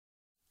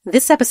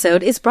This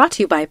episode is brought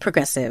to you by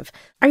Progressive.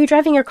 Are you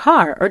driving your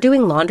car or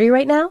doing laundry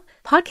right now?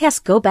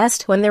 Podcasts go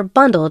best when they're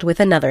bundled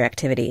with another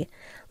activity.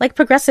 Like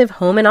Progressive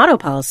home and auto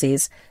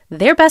policies,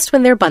 they're best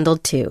when they're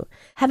bundled too.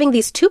 Having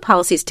these two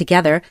policies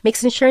together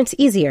makes insurance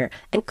easier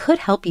and could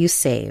help you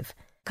save.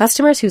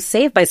 Customers who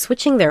save by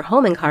switching their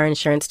home and car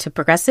insurance to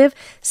Progressive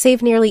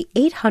save nearly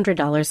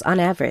 $800 on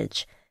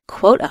average.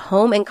 Quote a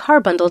home and car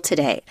bundle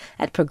today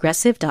at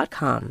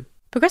Progressive.com.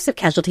 Progressive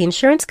Casualty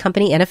Insurance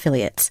Company and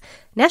Affiliates.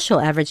 National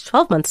average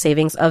 12-month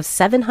savings of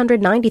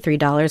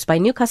 $793 by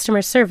new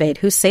customers surveyed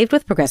who saved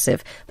with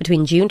Progressive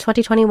between June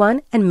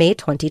 2021 and May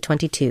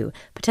 2022.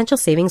 Potential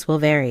savings will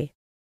vary.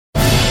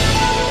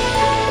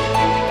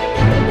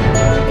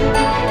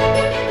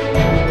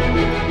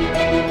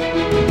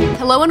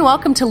 Hello and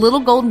welcome to Little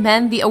Gold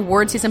Men, the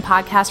award season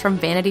podcast from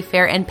Vanity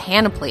Fair and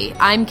Panoply.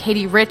 I'm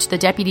Katie Rich, the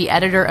deputy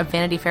editor of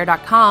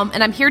VanityFair.com,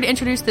 and I'm here to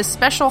introduce this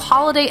special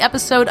holiday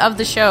episode of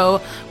the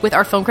show with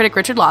our film critic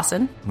Richard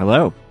Lawson.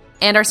 Hello.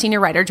 And our senior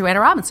writer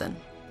Joanna Robinson.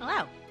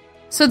 Hello.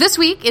 So this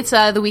week, it's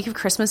the week of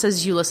Christmas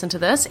as you listen to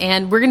this,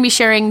 and we're going to be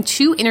sharing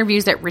two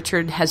interviews that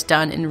Richard has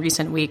done in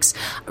recent weeks.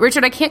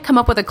 Richard, I can't come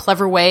up with a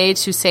clever way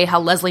to say how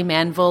Lesley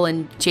Manville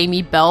and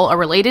Jamie Bell are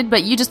related,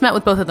 but you just met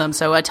with both of them,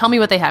 so tell me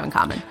what they have in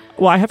common.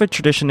 Well, I have a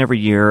tradition every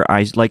year.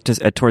 I like to,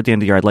 toward the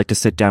end of the year, I'd like to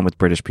sit down with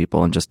British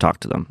people and just talk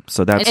to them.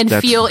 So that's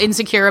feel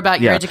insecure about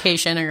your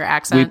education or your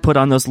accent. We put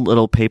on those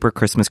little paper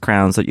Christmas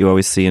crowns that you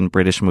always see in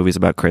British movies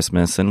about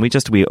Christmas, and we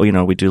do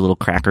little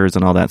crackers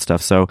and all that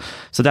stuff. So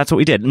that's what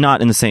we did.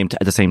 Not in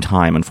at the same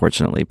time,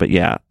 unfortunately, but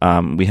yeah,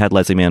 we had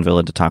Lesley Manville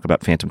in to talk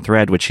about Phantom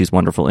Thread, which she's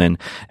wonderful in,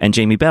 and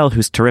Jamie Bell,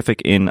 who's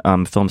terrific in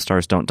Film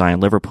Stars Don't Die in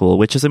Liverpool,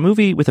 which is a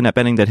movie with Annette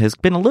Bening that has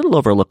been a little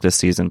overlooked this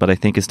season, but I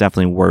think is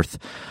definitely worth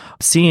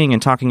seeing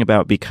and talking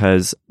about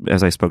because,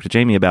 as I spoke to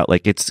Jamie about,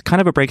 like, it's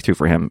kind of a breakthrough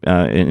for him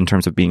in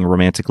terms of being a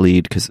romantic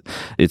lead because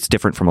it's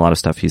different from a lot of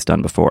stuff he's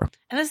done before.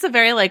 And this is a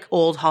very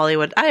old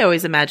Hollywood. I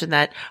always imagine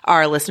that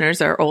our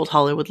listeners are old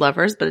Hollywood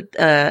lovers, but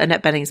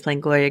Annette Bening is playing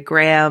Gloria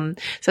Graham,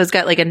 so it's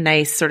got a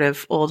nice sort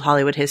of old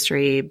Hollywood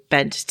history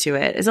bent to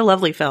it. It's a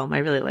lovely film. I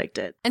really liked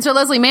it. And so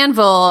Lesley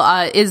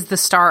Manville is the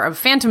star of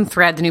Phantom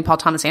Thread, the new Paul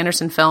Thomas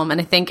Anderson film, and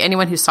I think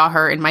anyone who saw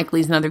her in Mike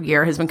Leigh's Another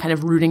Year has been kind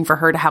of rooting for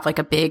her to have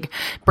a big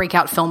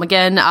breakout film again.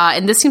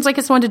 And this seems like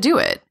it's one to do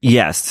it.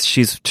 Yes,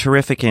 she's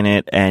terrific in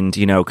it. And,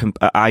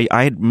 I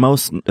had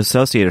most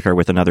associated her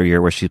with Another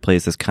Year where she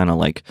plays this kind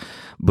of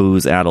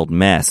booze-addled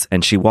mess.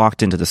 And she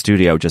walked into the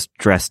studio just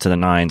dressed to the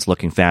nines,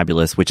 looking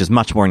fabulous, which is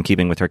much more in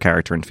keeping with her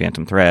character in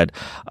Phantom Thread.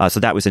 So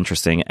that was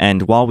interesting.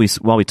 And while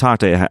we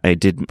talked, I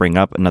did bring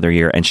up Another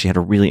Year, and she had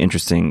a really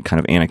interesting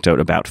kind of anecdote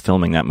about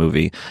filming that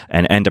movie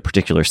and a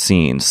particular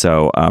scene.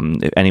 So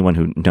if anyone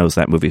who knows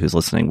that movie who's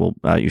listening,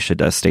 you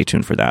should stay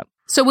tuned for that.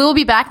 So we will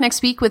be back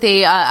next week with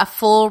a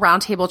full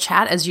roundtable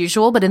chat as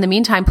usual. But in the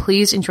meantime,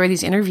 please enjoy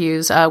these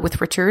interviews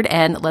with Richard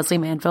and Lesley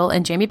Manville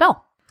and Jamie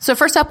Bell. So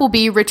first up will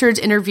be Richard's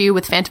interview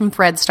with Phantom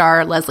Thread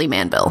star Lesley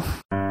Manville.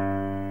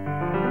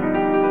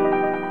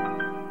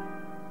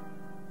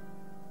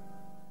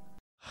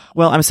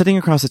 Well, I'm sitting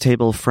across the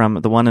table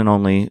from the one and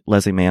only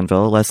Lesley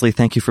Manville. Lesley,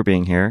 thank you for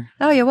being here.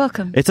 Oh, you're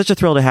welcome. It's such a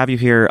thrill to have you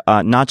here,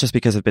 not just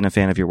because I've been a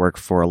fan of your work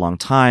for a long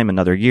time,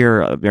 Another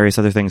Year, various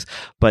other things,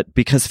 but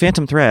because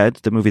Phantom Thread,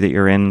 the movie that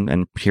you're in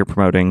and here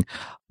promoting,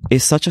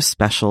 is such a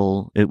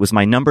special. It was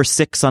my number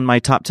 6 on my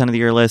top 10 of the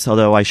year list,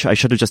 although I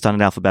should have just done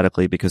it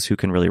alphabetically because who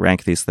can really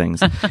rank these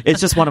things?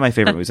 It's just one of my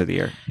favorite movies of the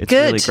year. It's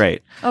good. Really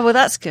great. Oh, well,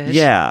 that's good.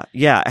 Yeah.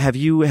 Are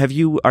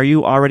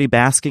you already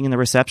basking in the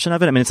reception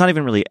of it? I mean, it's not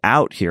even really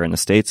out here in the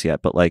States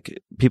yet, but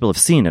people have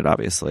seen it,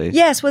 obviously.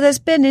 Yes. Well, there's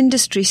been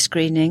industry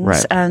screenings,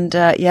 right. And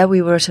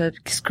we were at a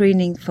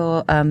screening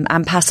for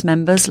AMPAS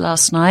members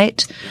last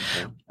night,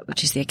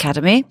 which is the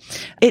Academy.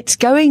 It's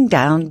going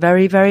down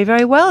very, very,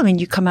 very well. I mean,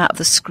 you come out of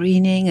the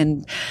screening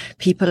and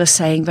people are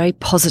saying very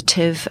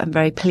positive and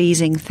very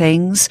pleasing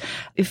things.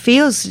 It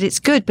feels that it's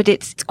good, but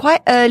it's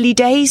quite early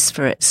days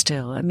for it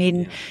still. I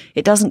mean,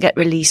 it doesn't get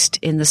released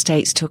in the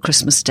States till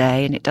Christmas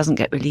Day, and it doesn't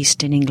get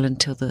released in England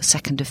till the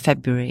 2nd of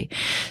February.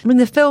 I mean,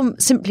 the film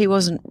simply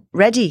wasn't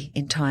ready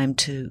in time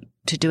to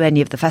do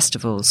any of the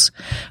festivals.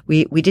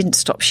 We didn't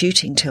stop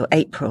shooting till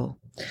April.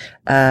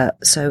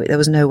 So there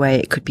was no way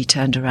it could be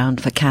turned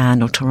around for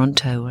Cannes or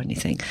Toronto or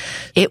anything.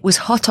 It was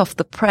hot off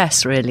the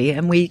press, really,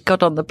 and we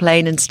got on the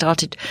plane and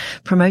started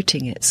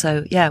promoting it.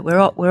 So yeah, we're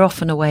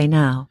off and away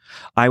now.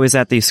 I was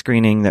at the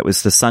screening that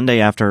was the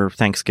Sunday after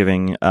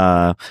Thanksgiving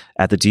at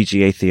the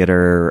DGA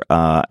Theater,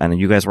 and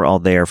you guys were all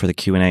there for the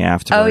Q&A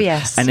afterwards. Oh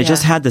yes, and it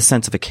just had this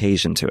sense of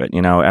occasion to it.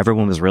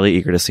 Everyone was really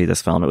eager to see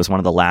this film. It was one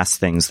of the last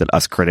things that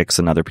us critics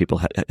and other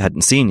people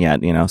hadn't seen yet.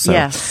 So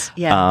yes,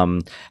 yeah.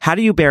 How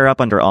do you bear up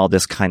under all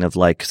this kind of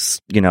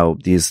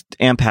these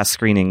AMPAS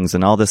screenings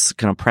and all this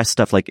kind of press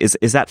stuff?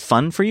 Is that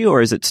fun for you,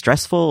 or is it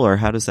stressful, or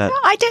how does that?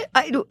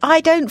 No,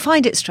 I don't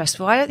find it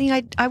stressful. I don't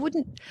think I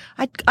wouldn't.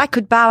 I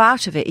could bow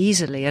out of it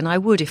easily, and I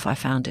would if I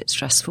found it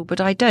stressful,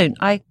 but I don't.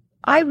 I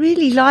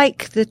really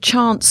like the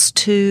chance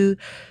to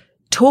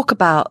talk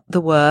about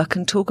the work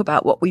and talk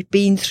about what we've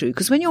been through.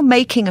 Because when you're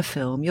making a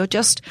film,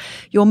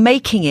 you're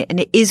making it and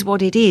it is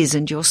what it is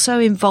and you're so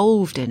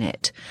involved in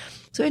it.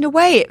 So in a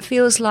way, it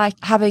feels like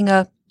having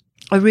a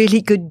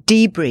really good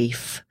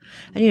debrief.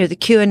 And, the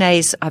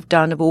Q&As I've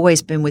done have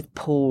always been with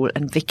Paul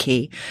and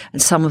Vicky,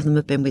 and some of them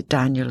have been with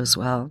Daniel as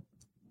well.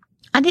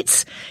 And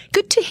it's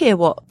good to hear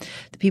what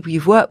the people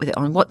you've worked with it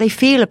on, what they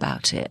feel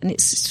about it. And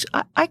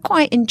I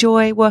quite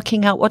enjoy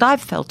working out what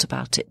I've felt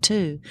about it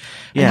too.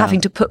 And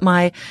having to put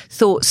my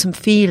thoughts and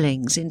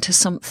feelings into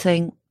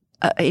something,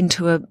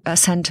 into a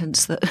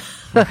sentence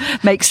that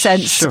makes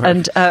sense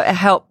and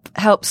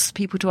helps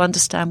people to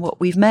understand what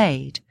we've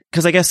made.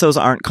 Because I guess those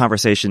aren't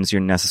conversations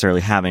you're necessarily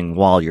having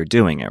while you're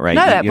doing it, right?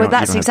 No, but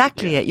that's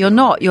exactly it. You're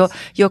not.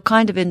 You're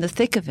kind of in the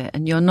thick of it,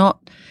 and you're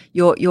not.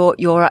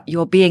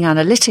 You're being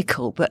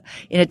analytical, but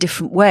in a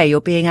different way.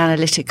 You're being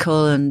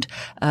analytical, and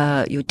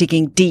you're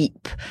digging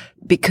deep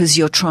because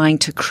you're trying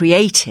to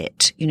create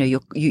it.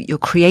 You're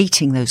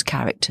creating those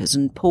characters,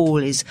 and Paul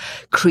is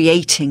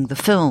creating the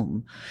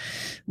film.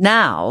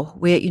 Now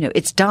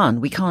it's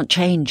done. We can't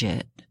change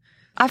it.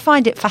 I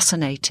find it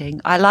fascinating.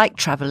 I like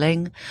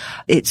traveling.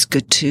 It's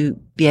good to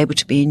be able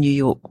to be in New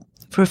York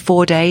for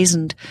 4 days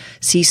and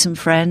see some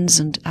friends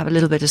and have a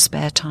little bit of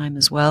spare time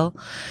as well.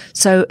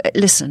 So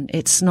listen,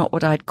 it's not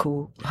what I'd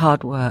call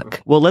hard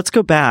work. Well, let's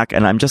go back,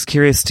 and I'm just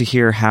curious to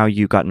hear how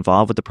you got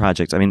involved with the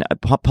project. I mean,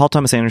 Paul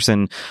Thomas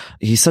Anderson,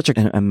 he's such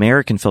an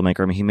American filmmaker.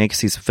 I mean, he makes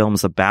these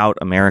films about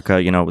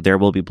America, There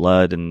Will Be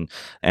Blood and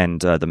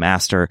The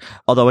Master,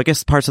 although I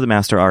guess parts of The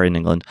Master are in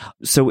England.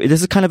 So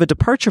this is kind of a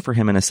departure for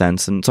him in a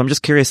sense. And so I'm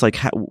just curious,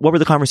 what were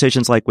the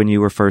conversations like when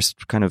you were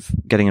first kind of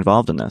getting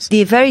involved in this?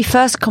 The very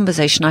first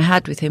conversation I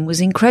had with him was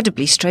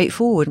incredibly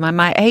straightforward.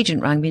 My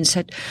agent rang me and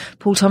said,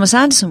 Paul Thomas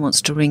Anderson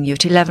wants to ring you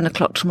at 11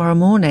 o'clock tomorrow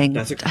morning.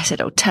 I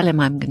said, tell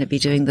him I'm going to be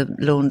doing the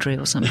laundry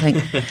or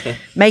something.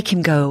 Make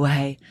him go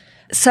away.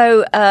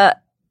 So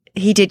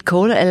he did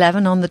call at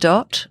 11 on the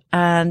dot,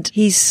 and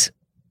he's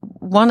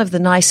one of the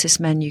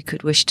nicest men you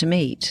could wish to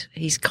meet.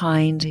 He's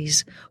kind,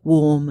 he's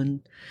warm.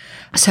 And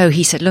so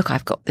he said, look,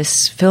 I've got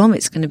this film.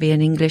 It's going to be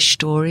an English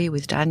story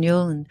with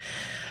Daniel, and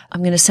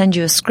I'm going to send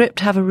you a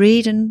script, have a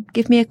read, and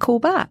give me a call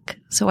back.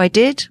 So I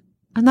did,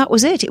 and that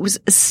was it. It was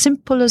as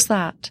simple as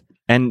that.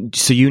 And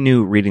so you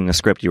knew reading the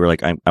script, you were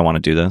like, I want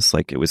to do this?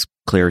 Like, it was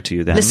clear to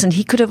you then? Listen,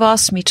 he could have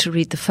asked me to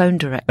read the phone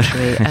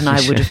directory, and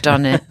I would have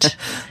done it.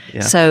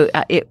 Yeah. So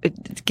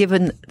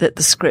given that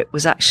the script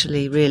was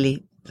actually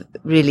really,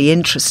 really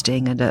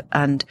interesting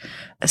and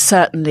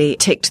certainly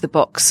ticked the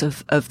box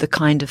of the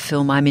kind of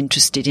film I'm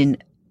interested in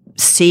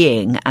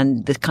seeing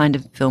and the kind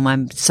of film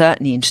I'm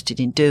certainly interested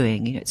in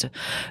doing. It's a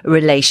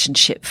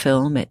relationship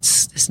film.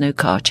 There's no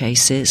car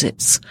chases.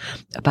 It's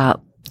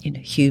about,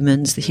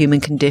 humans, the human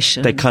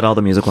condition. They cut all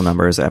the musical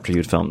numbers after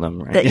you'd filmed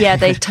them, right?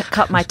 They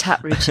cut my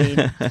tap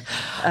routine.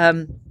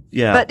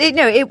 Yeah. But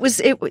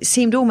it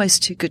seemed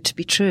almost too good to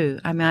be true.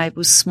 I mean, I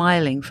was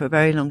smiling for a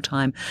very long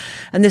time.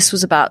 And this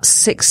was about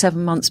 6-7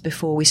 months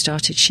before we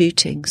started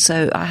shooting.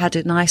 So I had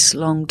a nice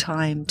long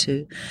time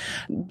to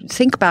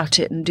think about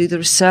it and do the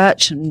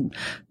research and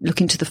look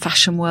into the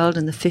fashion world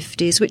in the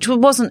 50s, which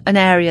wasn't an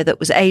area that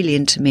was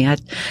alien to me.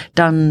 I'd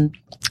done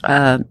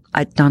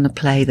a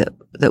play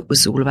that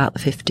was all about the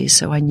 50s.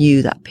 So I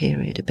knew that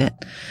period a bit.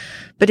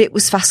 But it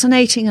was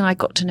fascinating, and I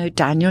got to know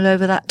Daniel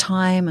over that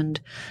time, and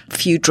a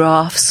few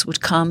drafts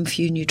would come, a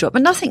few new drafts,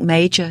 but nothing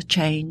major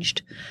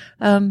changed.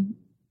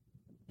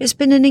 It's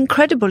been an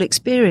incredible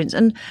experience.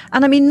 And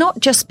I mean, not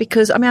just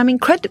because, I'm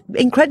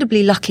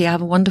incredibly lucky. I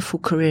have a wonderful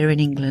career in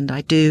England.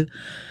 I do,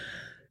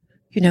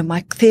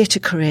 my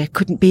theatre career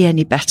couldn't be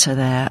any better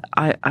there.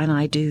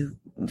 I do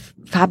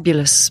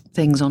fabulous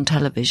things on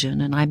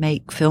television, and I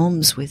make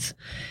films with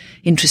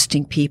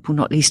interesting people,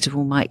 not least of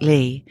all Mike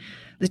Leigh.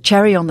 The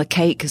cherry on the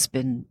cake has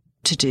been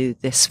to do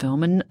this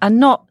film, and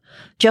not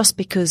just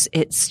because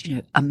it's,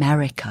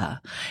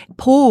 America.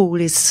 Paul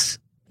he's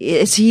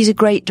a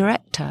great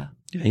director.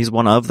 He's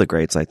one of the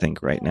greats, I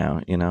think, right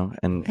now,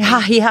 and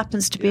he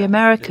happens to be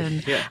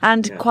American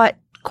and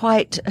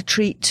quite a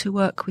treat to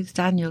work with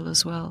Daniel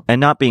as well.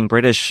 And not being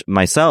British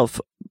myself,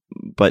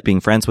 but being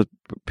friends with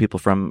people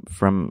from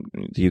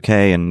the UK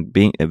and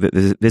being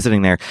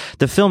visiting there,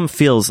 the film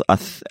feels,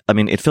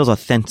 it feels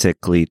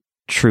authentically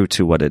true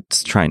to what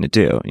it's trying to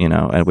do,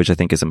 which I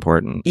think is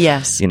important.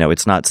 Yes.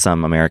 It's not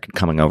some American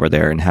coming over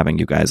there and having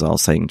you guys all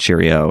saying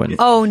cheerio. And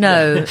oh,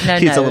 no.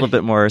 He's a little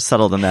bit more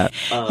subtle than that.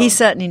 He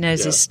certainly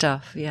knows his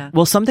stuff, yeah.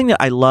 Well, something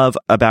that I love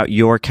about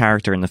your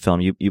character in the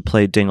film, you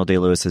played Daniel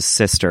Day-Lewis's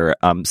sister,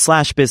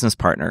 / business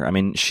partner. I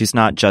mean, she's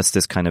not just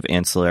this kind of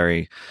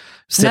ancillary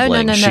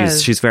sibling. No.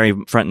 She's very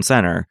front and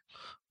center.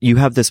 You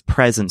have this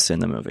presence in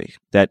the movie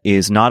that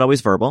is not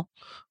always verbal,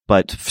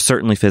 but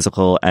certainly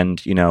physical.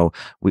 And,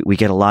 we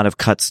get a lot of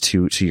cuts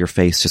to your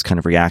face just kind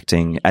of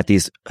reacting at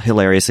these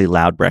hilariously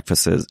loud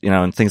breakfasts,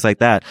 and things like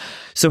that.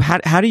 So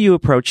how do you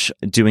approach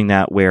doing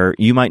that where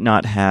you might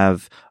not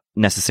have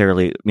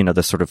necessarily,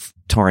 the sort of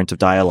torrent of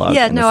dialogue?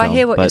 Yeah, in the film, I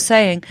hear what you're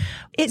saying.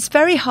 It's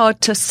very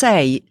hard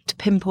to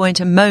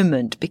pinpoint a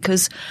moment,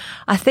 because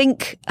I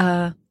think,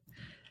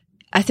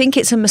 I think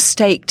it's a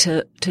mistake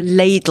to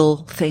ladle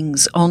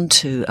things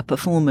onto a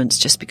performance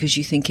just because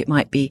you think it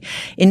might be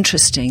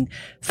interesting.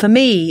 For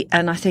me,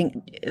 and I think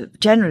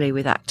generally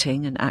with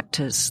acting and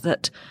actors,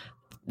 that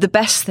the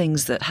best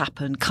things that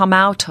happen come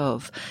out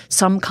of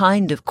some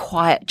kind of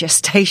quiet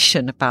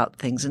gestation about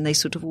things, and they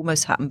sort of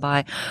almost happen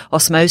by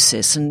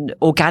osmosis and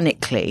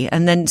organically.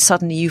 And then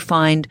suddenly you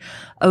find,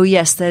 oh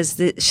yes, there's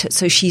this,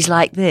 so she's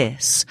like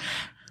this.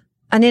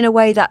 And in a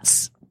way,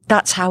 that's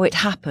how it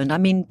happened. I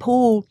mean,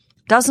 Paul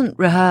doesn't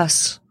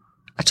rehearse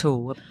at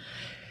all.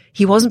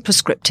 He wasn't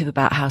prescriptive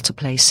about how to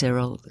play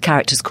Cyril. The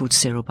character's called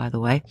Cyril, by the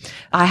way.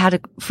 I had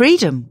a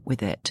freedom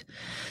with it.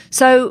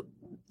 So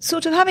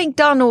sort of having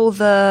done all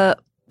the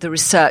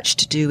research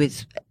to do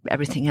with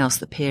everything else,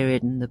 the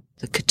period and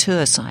the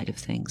couture side of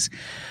things,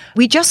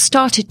 we just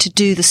started to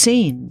do the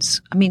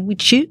scenes. I mean,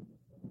 we'd shoot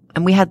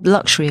and we had the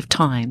luxury of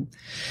time.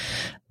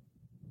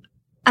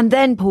 And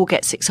then Paul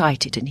gets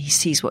excited and he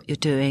sees what you're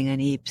doing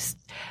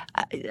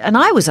and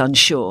I was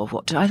unsure of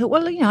what to do. I thought,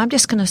 well, I'm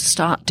just going to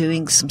start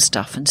doing some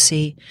stuff and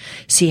see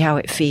how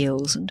it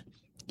feels. And,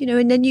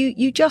 and then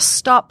you just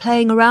start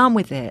playing around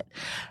with it.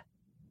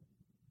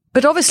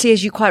 But obviously,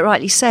 as you quite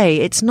rightly say,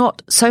 it's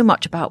not so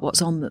much about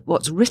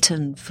what's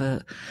written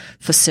for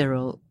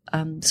Cyril.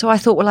 So I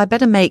thought, well, I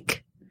better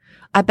make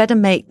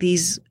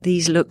these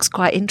looks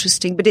quite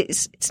interesting, but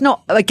it's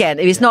not, again,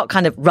 it's not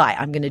kind of, right,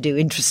 I'm going to do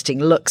interesting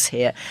looks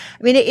here.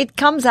 I mean, it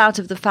comes out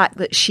of the fact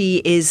that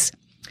she is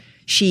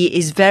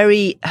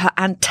her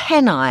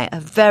antennae are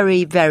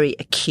very, very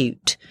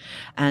acute,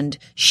 and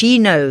she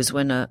knows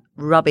when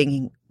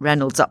rubbing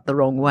Reynolds up the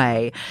wrong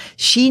way.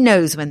 She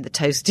knows when the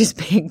toast is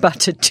being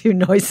buttered too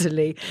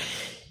noisily.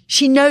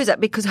 She knows that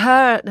because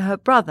her and her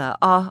brother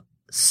are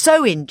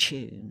so in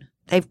tune.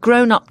 They've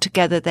grown up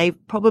together.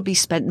 They've probably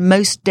spent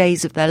most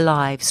days of their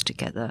lives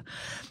together.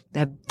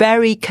 They're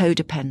very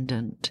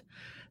codependent.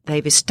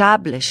 They've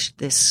established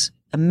this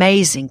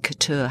amazing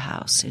couture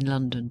house in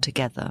London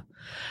together,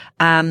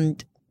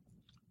 and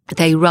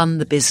they run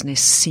the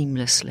business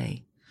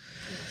seamlessly.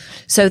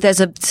 So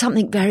there's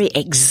something very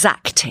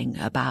exacting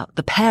about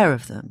the pair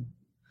of them.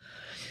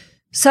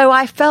 So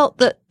I felt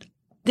that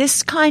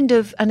this kind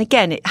of, and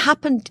again, it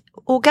happened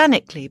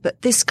organically,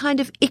 but this kind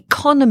of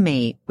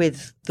economy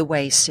with the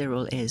way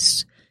Cyril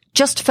is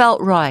just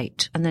felt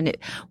right. And then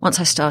once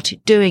I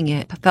started doing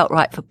it, it felt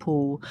right for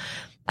Paul.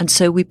 And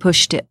so we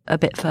pushed it a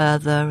bit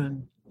further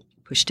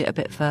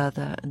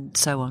and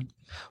so on.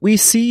 We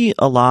see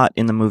a lot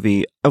in the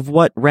movie of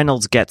what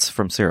Reynolds gets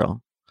from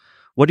Cyril.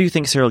 What do you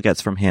think Cyril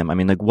gets from him? I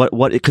mean, like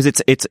what, because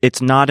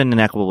it's not an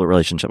inequitable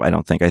relationship, I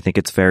don't think. I think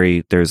it's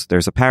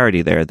there's a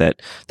parity there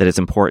that is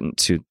important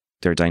to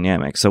their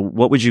dynamic. So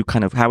how would you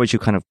kind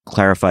of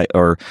clarify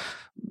or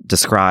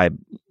describe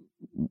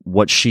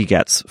what she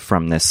gets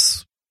from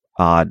this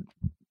odd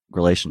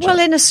relationship? Well,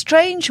 in a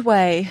strange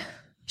way,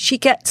 she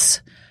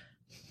gets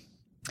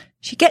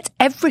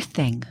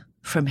everything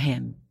from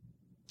him.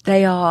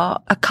 They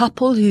are a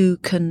couple who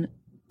can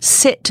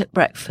sit at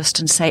breakfast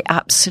and say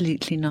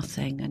absolutely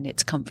nothing, and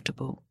it's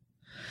comfortable.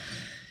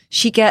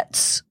 She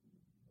gets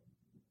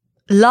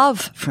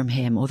love from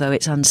him, although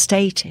it's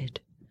unstated.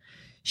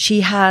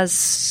 She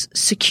has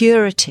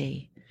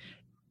security.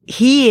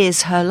 He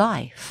is her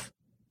life.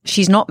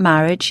 She's not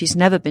married. She's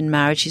never been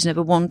married. She's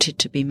never wanted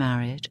to be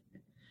married.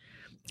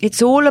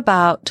 It's all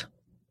about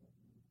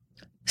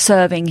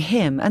serving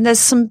him. And there's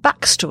some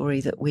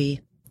backstory that we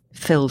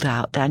filled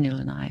out, Daniel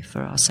and I,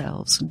 for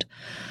ourselves, and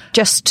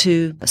just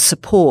to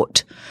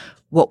support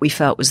what we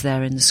felt was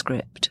there in the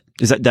script.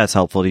 That's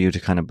helpful to you to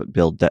kind of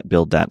build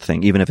that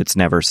thing, even if it's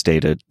never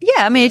stated?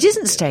 Yeah, I mean, it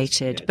isn't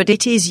stated, but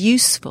it is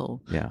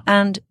useful. Yeah.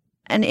 And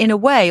in a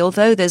way,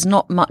 although there's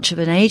not much of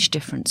an age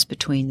difference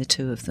between the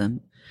two of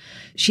them,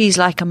 she's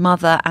like a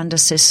mother and a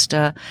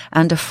sister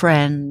and a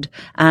friend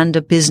and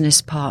a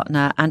business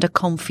partner and a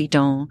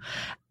confidant.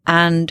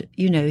 And,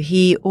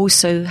 he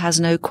also has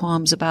no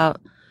qualms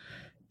about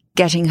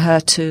getting her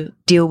to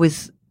deal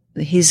with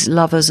his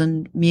lovers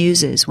and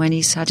muses when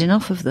he's had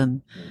enough of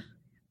them.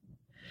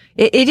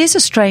 It is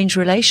a strange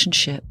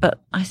relationship, but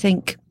I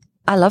think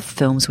I love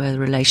films where the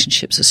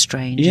relationships are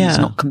strange. Yeah. It's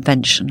not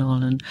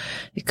conventional, and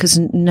because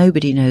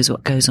nobody knows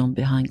what goes on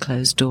behind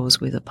closed doors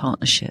with a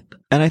partnership.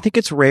 And I think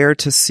it's rare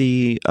to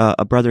see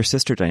a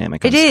brother-sister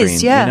dynamic on screen. It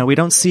is, yeah. We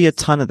don't see a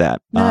ton of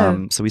that.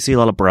 No. So we see a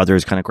lot of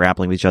brothers kind of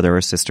grappling with each other,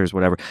 or sisters,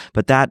 whatever.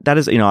 But that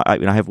is,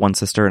 I have one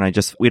sister, and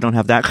we don't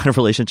have that kind of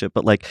relationship.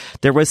 But like,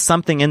 there was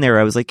something in there.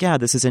 I was like, yeah,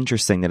 this is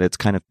interesting that it's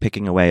kind of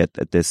picking away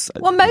at this.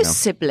 Well, most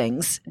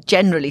siblings,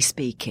 generally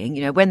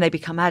speaking, when they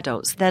become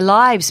adults, their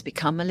lives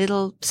become a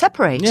little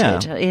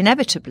separated,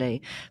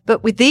 inevitably.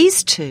 But with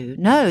these two,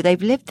 no,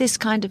 they've lived this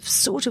kind of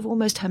sort of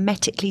almost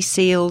hermetically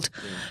sealed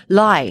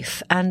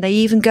life, and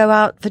they even go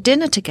out for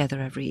dinner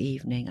together every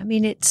evening. I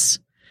mean, it's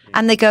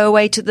And they go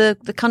away to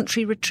the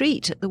country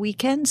retreat at the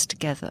weekends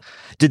together.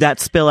 Did that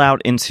spill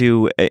out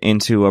into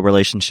a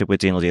relationship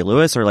with Daniel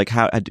Day-Lewis, or like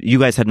how you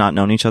guys had not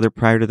known each other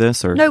prior to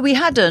this? Or no, we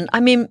hadn't. I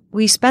mean,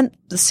 we spent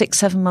the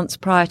 6-7 months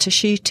prior to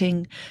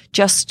shooting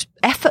just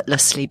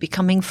effortlessly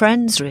becoming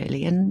friends,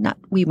 really. And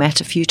we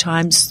met a few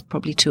times,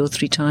 probably 2 or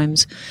 3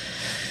 times,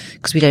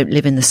 because we don't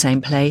live in the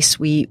same place.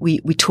 We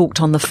talked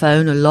on the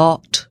phone a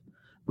lot.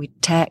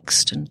 We'd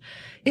text, and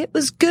it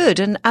was good.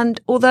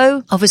 And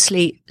although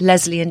obviously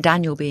Lesley and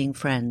Daniel being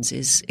friends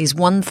is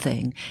one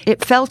thing,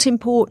 it felt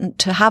important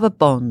to have a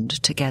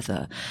bond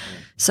together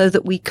so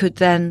that we could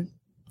then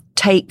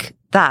take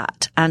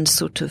that and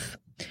sort of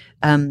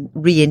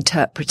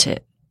reinterpret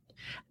it.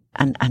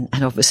 And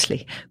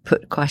obviously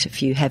put quite a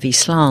few heavy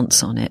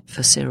slants on it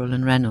for Cyril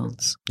and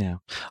Reynolds. Yeah.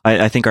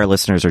 I think our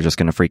listeners are just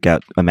going to freak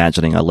out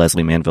imagining a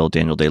Lesley Manville,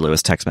 Daniel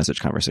Day-Lewis text message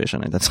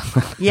conversation.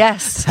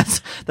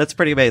 Yes. That's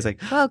pretty amazing.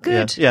 Well,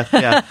 good.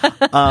 Yeah.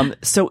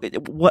 So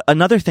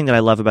another thing that I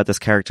love about this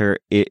character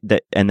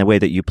and the way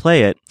that you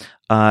play it,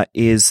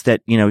 is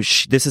that,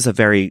 this is a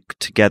very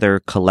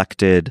together,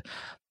 collected,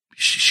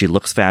 she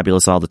looks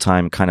fabulous all the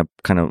time kind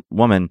of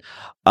woman.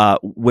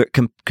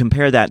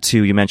 Compare that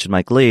to, you mentioned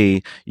Mike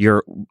Leigh,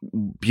 you're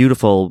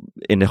beautiful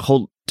in a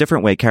whole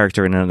different way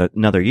character in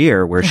another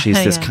year, where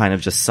she's this kind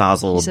of just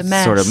sozzled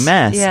sort of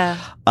mess. Yeah.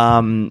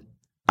 I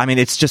mean,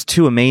 it's just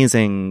two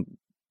amazing,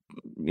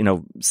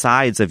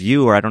 sides of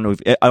you, or I don't know,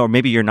 or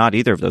maybe you're not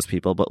either of those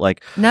people, but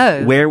like,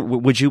 no, where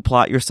would you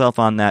plot yourself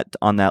on that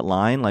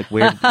line? Like,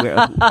 where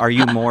are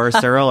you more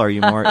Cyril? Are you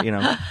more, I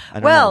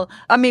don't know.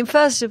 I mean,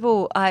 first of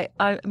all, I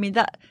mean,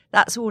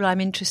 that's all I'm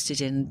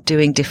interested in,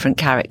 doing different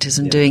characters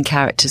and doing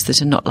characters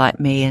that are not like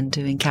me and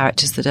doing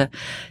characters that are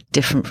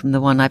different from the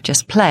one I've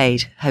just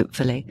played,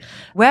 hopefully.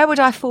 Where would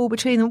I fall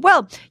between them?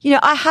 Well,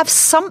 I have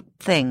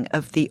something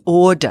of the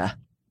order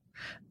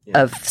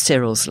of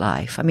Cyril's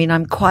life. I mean,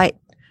 I'm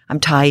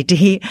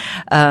tidy.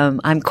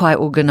 I'm quite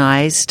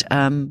organized.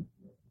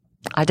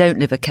 I don't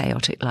live a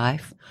chaotic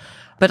life,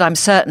 but I'm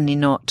certainly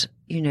not,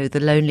 the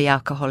lonely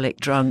alcoholic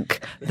drunk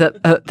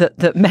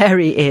that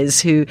Mary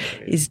is, who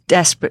is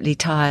desperately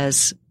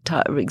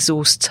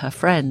exhausts her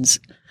friends.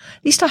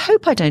 At least I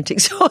hope I don't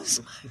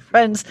exhaust my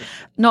friends.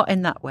 Not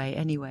in that way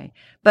anyway.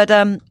 But,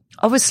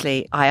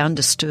 obviously I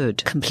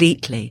understood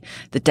completely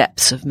the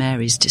depths of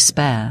Mary's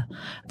despair.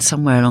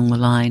 Somewhere along the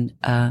line,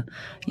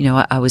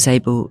 I was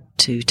able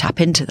to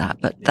tap into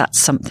that, but that's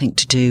something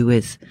to do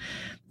with,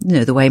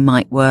 the way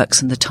Mike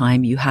works and the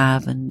time you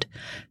have and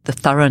the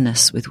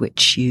thoroughness with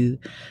which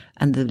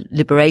and the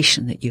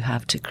liberation that you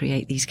have to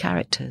create these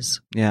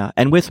characters. Yeah.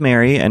 And with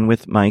Mary and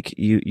with Mike,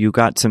 you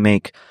got to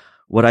make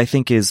what I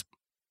think is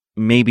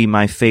maybe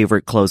my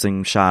favorite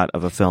closing shot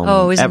of a film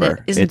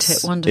ever. Isn't it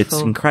wonderful?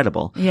 It's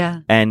incredible.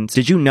 Yeah. And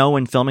did you know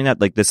when filming that,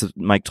 like, this is,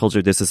 Mike told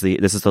you this is how we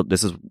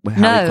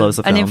close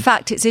the film? And in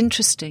fact, it's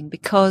interesting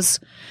because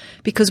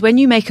when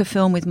you make a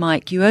film with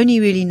Mike, you only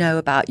really know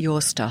about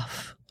your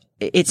stuff.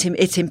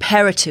 It's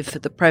imperative for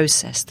the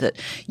process that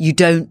you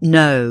don't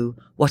know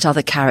what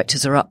other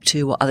characters are up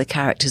to, what other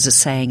characters are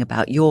saying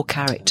about your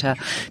character,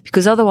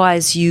 because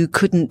otherwise you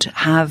couldn't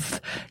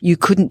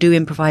do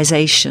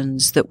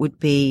improvisations that would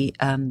be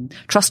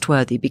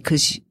trustworthy,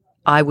 because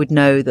I would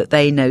know that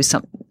they know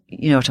something.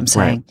 You know what I'm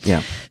saying? Right.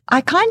 Yeah.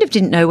 I kind of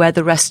didn't know where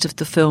the rest of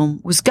the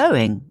film was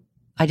going.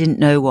 I didn't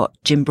know what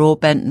Jim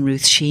Broadbent and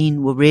Ruth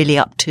Sheen were really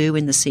up to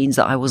in the scenes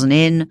that I wasn't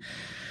in.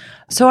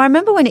 So I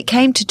remember when it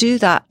came to do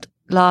that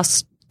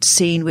last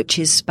scene, which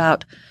is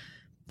about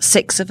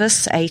 8 of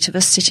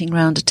us sitting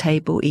around a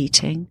table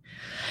eating.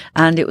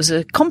 And it was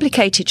a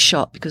complicated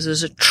shot because there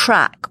was a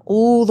track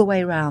all the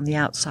way around the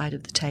outside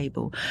of the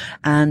table.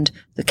 And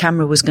the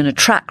camera was going to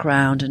track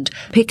round and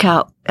pick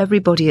out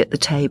everybody at the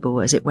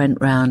table as it went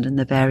round and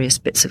the various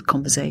bits of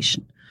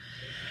conversation.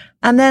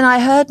 And then I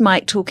heard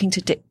Mike talking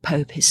to Dick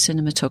Pope, his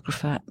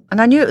cinematographer,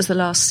 and I knew it was the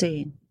last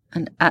scene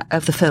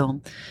of the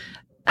film.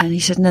 And he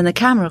said, and then the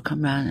camera will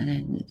come round and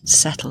then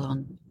settle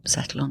on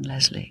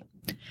Lesley.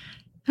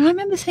 And I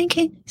remember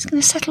thinking, he's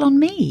going to settle on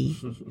me.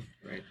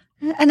 Right.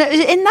 And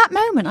in that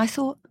moment, I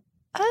thought,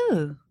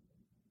 oh,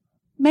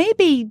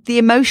 maybe the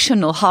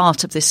emotional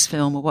heart of this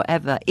film or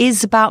whatever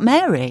is about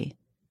Mary.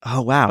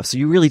 Oh, wow. So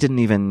you really didn't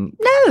even...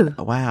 No.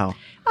 Oh, wow.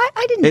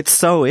 I didn't... It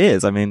so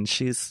is. I mean,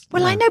 she's...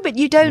 Well, I know, but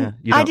you don't...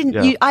 I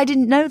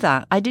didn't know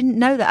that. I didn't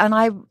know that. And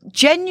I,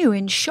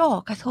 genuine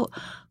shock, I thought,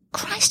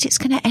 Christ, it's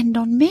going to end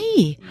on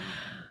me.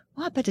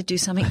 Well, I better do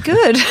something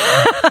good.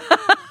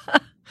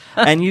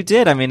 And you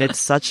did. I mean, it's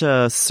such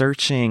a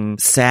searching,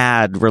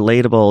 sad,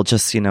 relatable,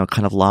 just,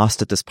 kind of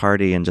lost at this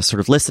party and just sort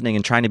of listening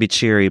and trying to be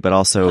cheery, but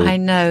also I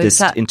know,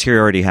 this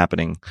interiority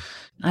happening.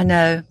 I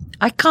know.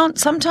 I can't,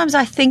 sometimes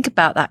I think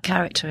about that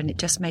character and it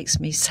just makes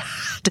me sad.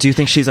 Do you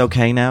think she's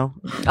okay now?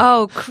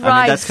 Oh, Christ.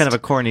 I mean, that's kind of a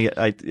corny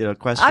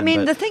question. I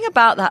mean, the thing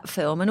about that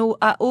film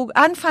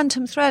and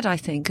Phantom Thread, I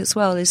think, as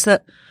well, is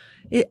that,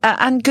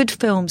 and good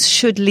films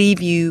should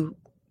leave you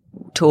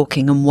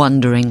talking and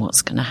wondering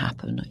what's going to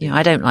happen.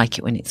 I don't like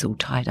it when it's all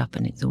tied up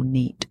and it's all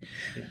neat.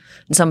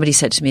 And somebody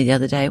said to me the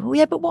other day, well,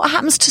 yeah, but what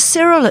happens to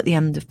Cyril at the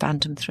end of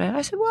Phantom Thread?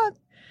 I said,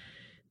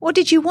 what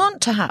did you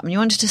want to happen? You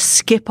wanted to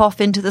skip off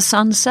into the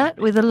sunset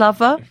with a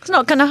lover? It's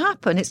not going to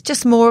happen. It's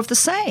just more of the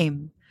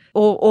same.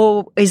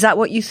 Or is that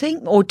what you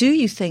think? Or do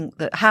you think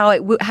that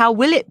how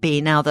will it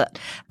be now that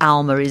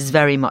Alma is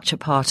very much a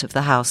part of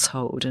the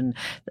household, and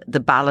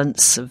the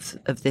balance of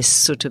this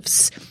sort of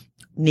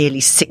nearly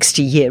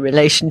 60-year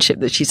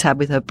relationship that she's had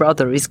with her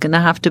brother is going to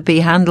have to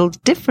be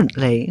handled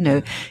differently?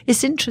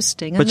 It's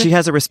interesting. But she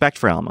has a respect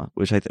for Alma,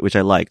 which I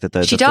like,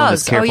 that she the film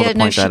is does. careful to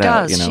point that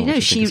out.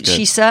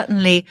 She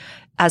certainly,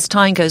 as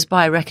time goes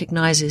by,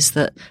 recognizes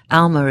that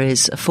Alma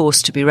is a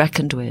force to be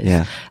reckoned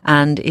with,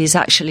 and is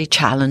actually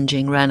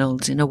challenging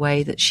Reynolds in a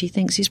way that she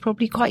thinks is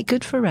probably quite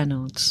good for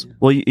Reynolds.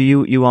 Well,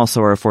 you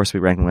also are a force to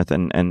be reckoned with,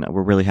 and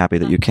we're really happy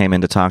that you came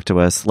in to talk to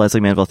us. Lesley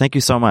Manville, thank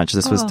you so much.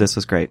 This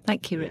was great.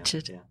 Thank you,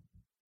 Richard.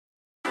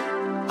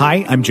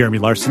 Hi, I'm Jeremy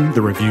Larson,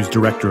 the reviews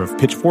director of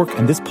Pitchfork,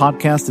 and this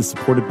podcast is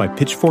supported by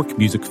Pitchfork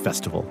Music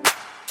Festival.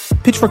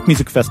 Pitchfork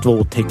Music Festival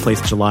will take place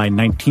July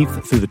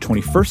 19th through the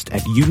 21st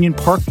at Union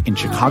Park in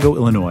Chicago,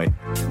 Illinois.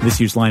 This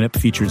year's lineup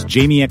features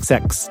Jamie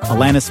XX,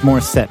 Alanis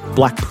Morissette,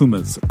 Black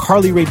Pumas,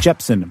 Carly Rae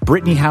Jepsen,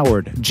 Brittany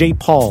Howard, J.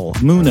 Paul,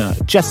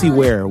 Muna, Jessie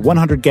Ware,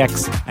 100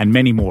 Gex, and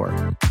many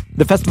more.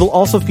 The festival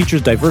also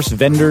features diverse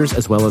vendors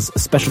as well as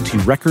specialty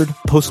record,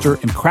 poster,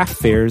 and craft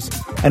fairs,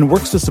 and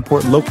works to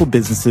support local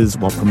businesses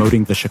while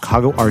promoting the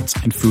Chicago arts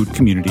and food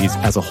communities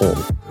as a whole.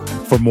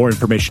 For more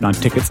information on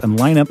tickets and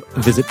lineup,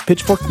 visit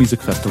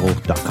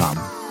pitchforkmusicfestival.com.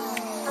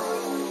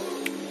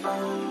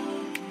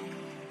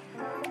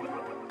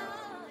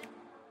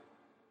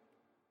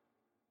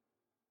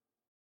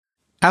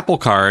 Apple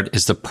Card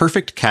is the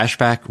perfect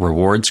cashback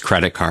rewards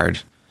credit card.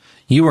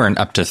 You earn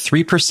up to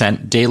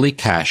 3% daily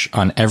cash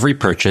on every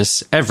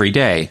purchase every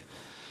day.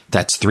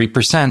 That's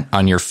 3%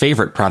 on your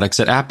favorite products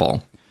at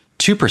Apple,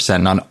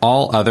 2% on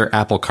all other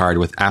Apple Card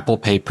with Apple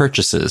Pay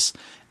purchases,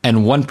 and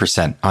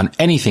 1% on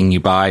anything you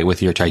buy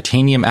with your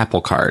titanium Apple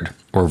Card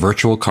or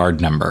virtual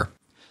card number.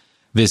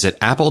 Visit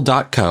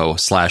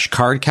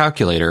apple.co/card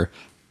calculator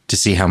to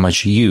see how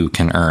much you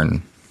can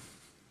earn.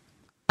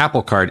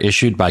 Apple Card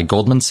issued by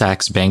Goldman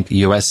Sachs Bank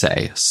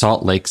USA,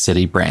 Salt Lake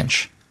City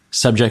branch.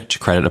 Subject to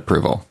credit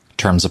approval.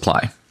 Terms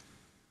apply.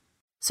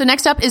 So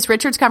next up is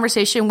Richard's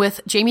conversation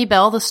with Jamie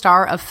Bell, the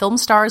star of Film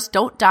Stars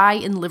Don't Die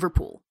in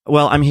Liverpool.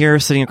 Well, I'm here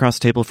sitting across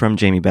the table from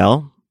Jamie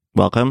Bell.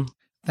 Welcome.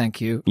 Thank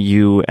you.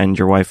 You and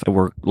your wife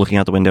were looking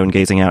out the window and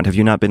gazing out. Have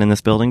you not been in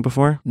this building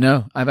before?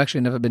 No, I've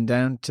actually never been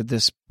down to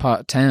this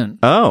part of town.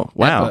 Oh,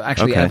 wow.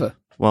 Ever.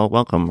 Well,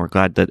 welcome. We're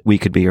glad that we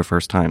could be your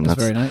first time.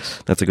 That's very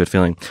nice. That's a good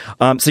feeling.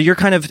 So you're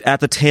kind of at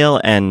the tail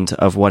end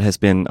of what has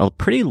been a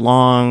pretty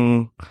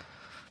long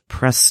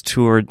press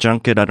tour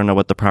junket. I don't know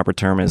what the proper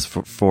term is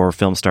for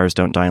Film Stars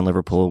Don't Die in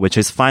Liverpool, which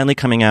is finally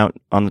coming out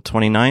on the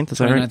 29th. Is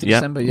that right? 29th of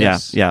December,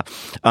 yes. Yeah.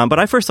 But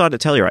I first saw it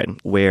at Telluride,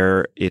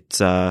 where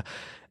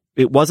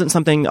it wasn't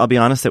something, I'll be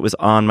honest, that was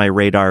on my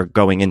radar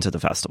going into the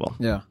festival.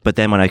 Yeah. But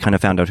then when I kind of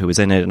found out who was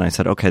in it, and I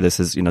said, okay,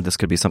 this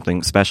could be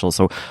something special.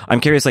 So I'm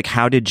curious,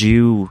 how did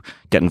you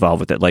get involved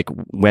with it?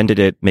 When did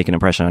it make an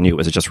impression on you?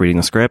 Was it just reading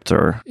the script,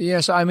 or?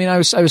 Yes, I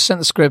was sent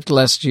the script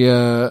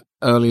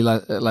early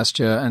last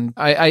year, and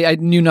I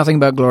knew nothing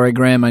about Gloria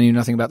Graham. I knew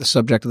nothing about the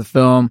subject of the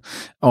film.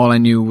 All I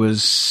knew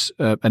was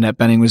Annette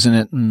Bening was in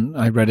it, and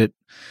I read it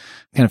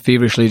kind of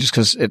feverishly just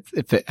because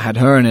if it had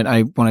her in it,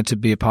 I wanted to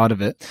be a part of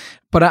it.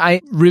 But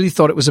I really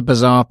thought it was a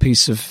bizarre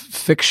piece of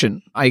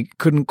fiction. I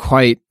couldn't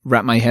quite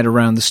wrap my head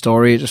around the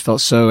story. It just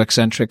felt so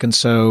eccentric and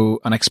so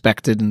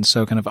unexpected and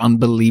so kind of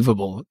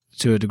unbelievable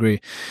to a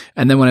degree.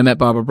 And then when I met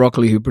Barbara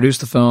Broccoli, who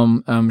produced the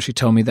film, she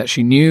told me that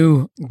she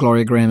knew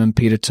Gloria Graham and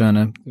Peter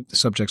Turner, the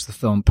subjects of the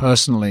film,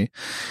 personally,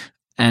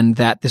 and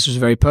that this was a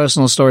very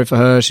personal story for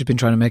her. She's been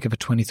trying to make it for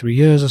 23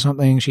 years or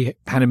something. She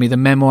handed me the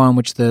memoir on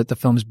which the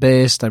film's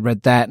based. I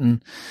read that,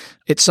 and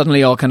it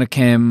suddenly all kind of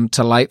came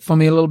to light for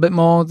me a little bit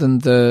more than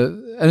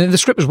the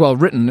script was well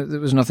written. There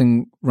was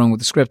nothing wrong with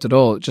the script at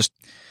all. Just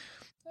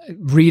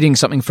reading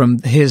something from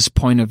his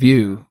point of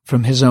view,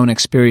 from his own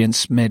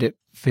experience, made it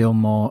feel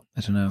more,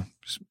 I don't know,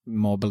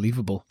 more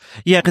believable.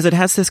 Yeah, because it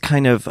has this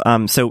kind of,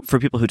 so for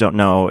people who don't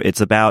know,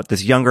 it's about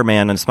this younger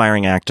man, an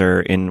aspiring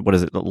actor in, what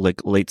is it, late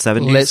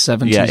 70s? Late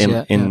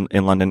 70s,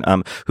 in London,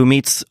 who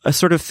meets a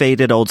sort of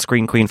faded old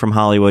screen queen from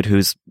Hollywood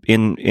who's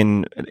in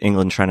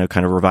England trying to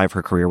kind of revive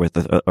her career with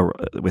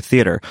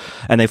theater.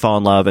 And they fall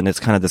in love, and it's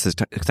kind of this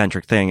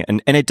eccentric thing.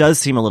 And it does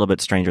seem a little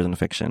bit stranger than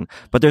fiction.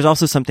 But there's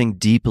also something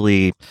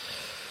deeply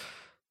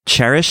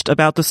cherished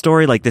about the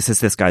story. This is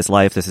this guy's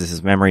life, this is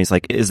his memories.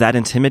 Is that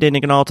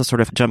intimidating at all to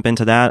sort of jump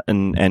into that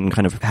and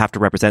kind of have to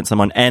represent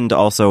someone and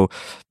also,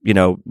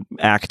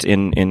 act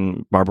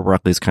in Barbara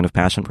Broccoli's kind of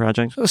passion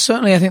project? Well,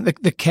 certainly I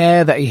think the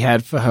care that he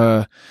had for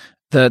her,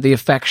 the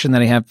affection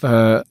that he had for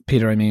her,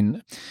 Peter,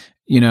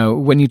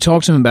 when you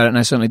talk to him about it, and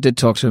I certainly did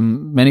talk to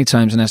him many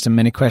times and asked him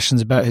many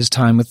questions about his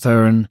time with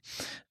her and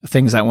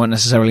things that weren't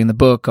necessarily in the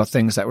book or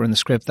things that were in the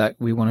script that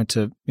we wanted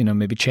to,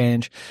 maybe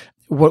change.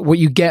 What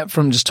you get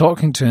from just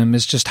talking to him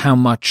is just how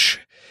much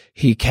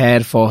he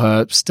cared for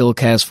her, still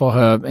cares for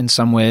her in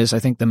some ways. I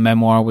think the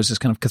memoir was this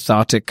kind of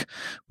cathartic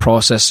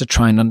process to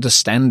try and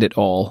understand it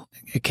all.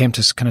 It came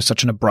to kind of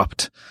such an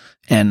abrupt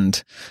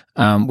end,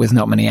 with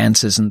not many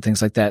answers and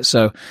things like that.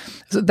 So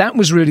that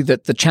was really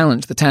the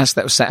challenge, the task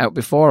that was set out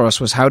before us,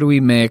 was how do we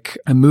make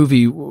a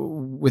movie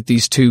with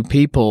these two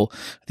people,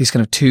 these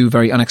kind of two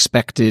very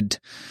unexpected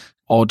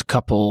odd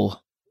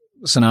couple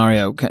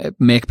scenario,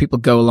 make people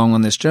go along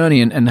on this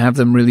journey and have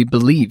them really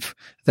believe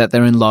that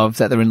they're in love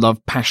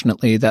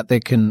passionately, that they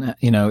can,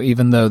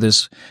 even though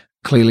there's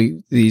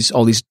clearly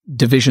all these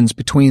divisions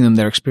between them,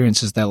 their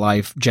experiences, their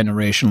life,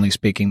 generationally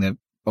speaking, they're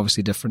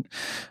obviously different.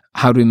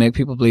 How do we make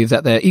people believe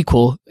that they're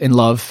equal in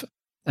love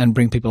and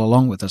bring people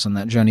along with us on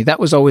that journey? That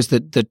was always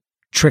the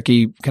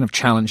tricky kind of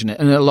challenge in it.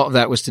 And a lot of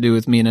that was to do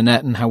with me and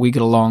Annette and how we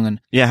get along.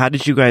 And yeah, how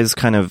did you guys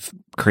kind of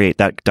create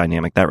that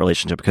dynamic, that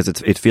relationship? Because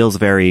it feels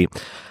very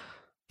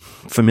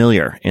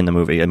familiar in the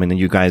movie. I mean,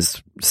 you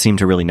guys seem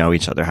to really know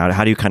each other.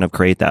 How do you kind of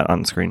create that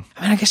on screen?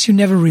 I mean, I guess you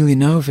never really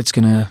know if it's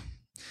gonna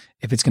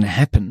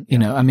happen.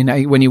 I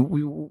mean, when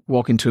you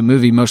walk into a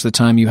movie, most of the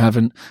time you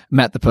haven't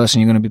met the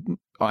person you're going to be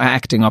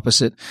acting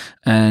opposite,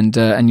 and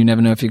you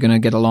never know if you're going to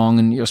get along,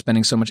 and you're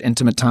spending so much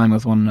intimate time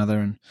with one another.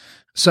 And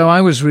so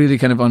I was really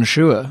kind of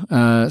unsure.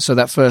 So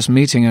that first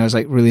meeting, I was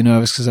like really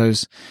nervous because I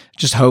was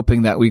just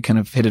hoping that we kind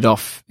of hit it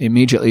off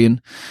immediately.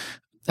 And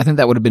I think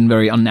that would have been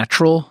very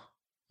unnatural.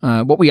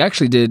 What we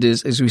actually did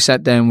is we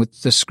sat down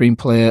with the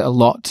screenplay a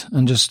lot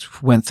and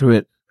just went through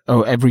it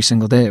every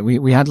single day.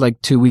 We had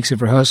like 2 weeks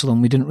of rehearsal,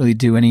 and we didn't really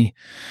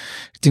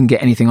didn't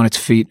get anything on its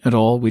feet at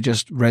all. We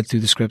just read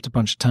through the script a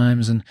bunch of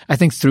times. And I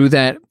think through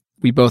that,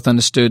 we both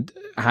understood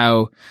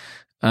how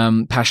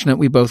passionate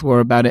we both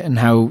were about it and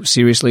how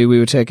seriously we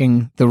were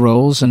taking the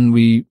roles. And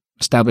we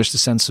established a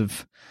sense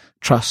of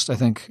trust, I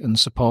think, and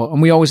support.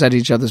 And we always had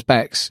each other's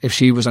backs. If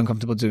she was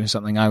uncomfortable doing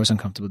something, I was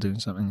uncomfortable doing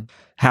something.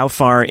 How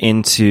far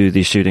into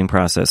the shooting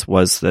process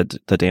was the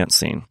dance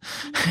scene,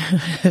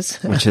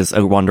 which is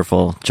a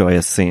wonderful,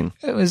 joyous scene?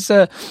 It was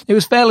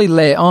fairly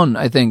late on,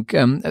 I think.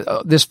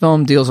 This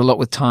film deals a lot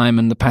with time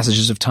and the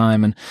passages of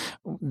time, and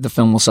the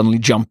film will suddenly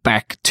jump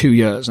back 2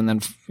 years and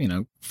then,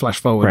 flash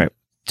forward. Right.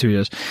 2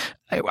 years.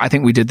 I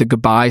think we did the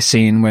goodbye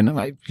scene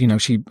when,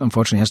 she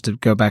unfortunately has to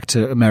go back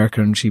to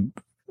America, and she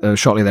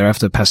shortly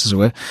thereafter passes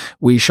away.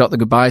 We shot the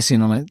goodbye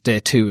scene on like day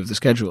 2 of the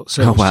schedule.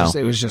 So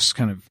it was just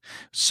kind of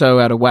so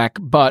out of whack.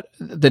 But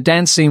the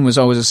dance scene was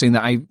always a scene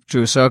that I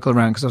drew a circle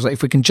around, because I was like,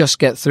 if we can just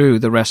get through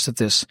the rest of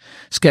this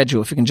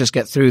schedule, if we can just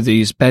get through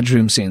these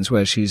bedroom scenes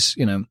where she's,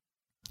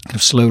 kind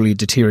of slowly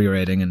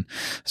deteriorating and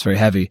it's very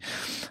heavy,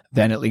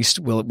 then at least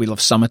we'll have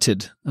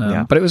summited.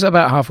 But it was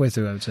about halfway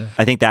through, I would say.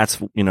 I think that's,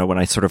 when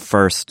I sort of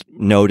first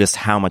noticed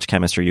how much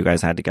chemistry you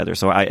guys had together.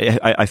 So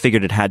I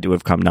figured it had to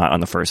have come not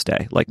on the first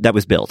day. Like, that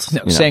was built.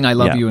 No, saying I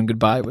love you and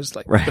goodbye was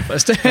like the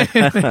first day.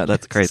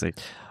 That's crazy.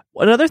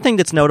 Another thing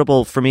that's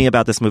notable for me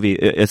about this movie,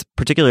 is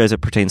particularly as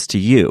it pertains to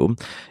you,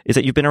 is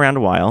that you've been around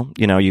a while.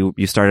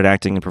 You started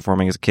acting and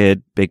performing as a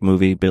kid, big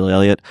movie, Billy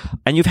Elliot,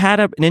 and you've had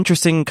an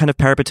interesting kind of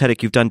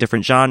peripatetic. You've done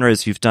different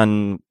genres. You've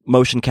done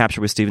motion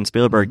capture with Steven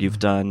Spielberg. You've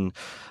done,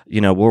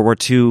 World War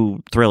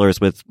II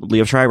thrillers with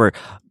Leo Schreiber.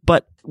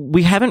 But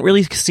we haven't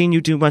really seen you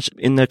do much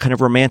in the kind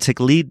of romantic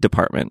lead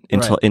department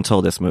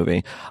until this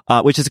movie,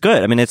 which is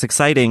good. I mean, it's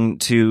exciting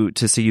to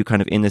see you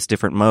kind of in this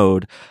different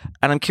mode.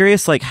 And I'm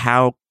curious, like,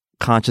 how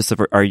conscious of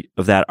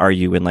that are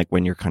you in, like,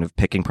 when you're kind of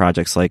picking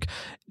projects? Like,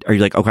 are you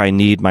like, okay, I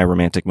need my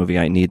romantic movie,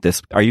 I need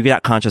this? Are you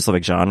that conscious of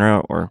like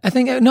genre? Or I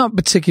think not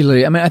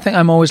particularly. I mean, I think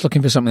I'm always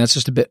looking for something that's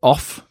just a bit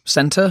off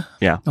center.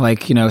 Yeah.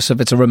 Like, so if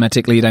it's a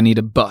romantic lead, I need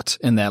a but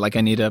in there. Like,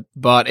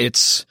 but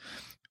it's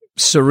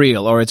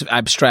surreal, or it's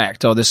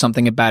abstract, or there's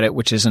something about it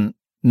which isn't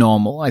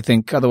normal. I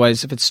think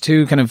otherwise, if it's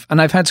too kind of,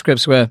 and I've had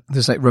scripts where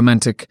there's like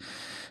romantic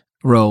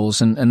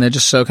roles and they're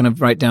just so kind of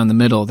right down the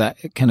middle that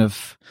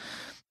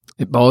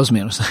it bores me,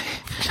 honestly.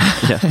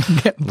 Yeah.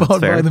 I get bored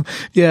by them.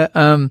 Yeah.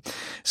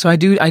 So I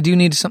do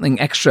need something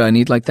extra. I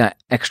need like that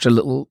extra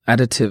little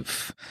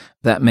additive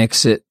that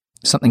makes it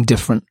something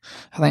different.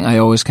 I think I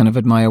always kind of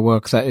admire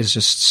work that is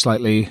just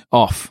slightly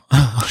off,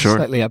 sure.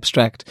 Slightly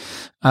abstract.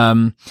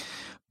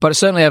 But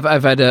certainly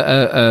I've had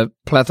a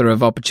plethora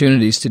of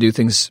opportunities to do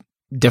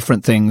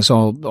different things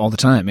all the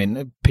time. I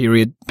mean,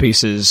 period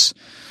pieces,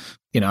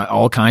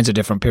 all kinds of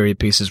different period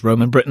pieces.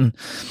 Roman Britain.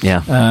 Yeah.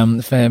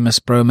 The famous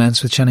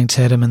bromance with Channing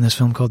Tatum in this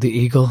film called The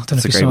Eagle. Don't know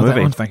if you saw that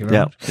one. Thank you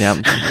very much. Yeah.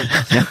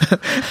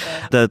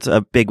 That's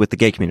big with the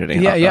gay community.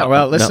 Yeah.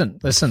 Well, listen.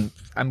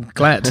 I'm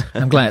glad.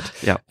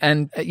 Yeah.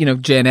 And,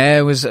 Jane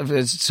Eyre was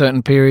a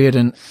certain period,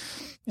 and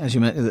as you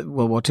mentioned,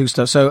 World War II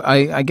stuff. So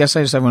I guess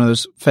I just have one of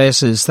those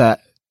faces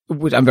that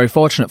I'm very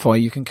fortunate for.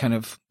 You can kind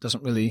of,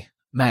 doesn't really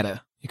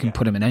matter. You can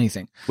put him in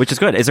anything. Which is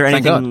good. Is there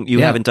anything you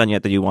haven't done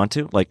yet that you want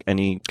to? Like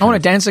any... I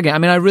want to dance again. I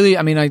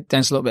mean, I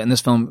dance a little bit in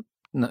this film.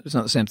 It's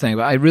not the same thing,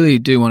 but I really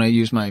do want to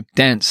use my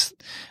dance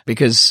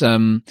because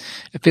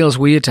it feels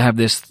weird to have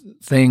this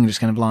thing just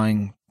kind of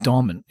lying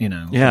dormant,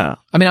 Yeah.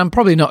 I mean, I'm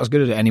probably not as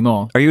good at it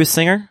anymore. Are you a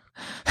singer?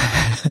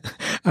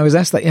 I was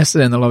asked that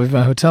yesterday in the lobby of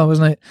our hotel,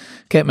 wasn't I?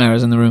 Kate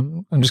Mara's in the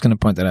room. I'm just going to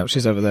point that out.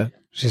 She's over there.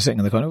 She's sitting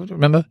in the corner.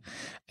 Remember?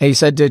 He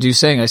said, "Did you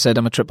sing?" I said,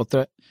 "I'm a triple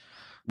threat."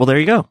 Well, there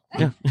you go.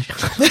 Yeah.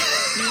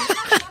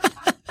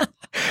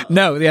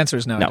 No, the answer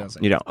is no. I No, don't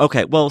sing. you don't.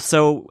 Okay. Well,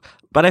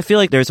 but I feel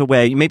like there's a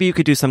way. Maybe you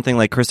could do something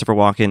like Christopher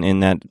Walken in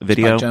that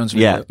video. Spike Jonze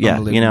video. Yeah.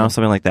 Unbelievable.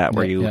 Something like that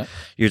where you're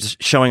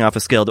just showing off a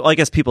skill. Well, I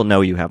guess people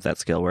know you have that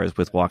skill, whereas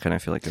with Walken, I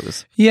feel like it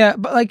was. Yeah,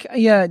 but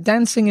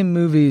dancing in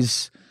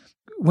movies,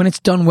 when it's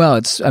done well,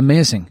 it's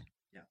amazing.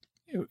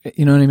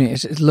 You know what I mean?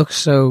 It looks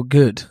so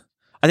good.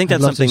 I think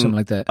that's I'd love to do something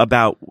like that.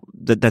 about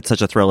that's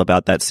such a thrill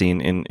about that scene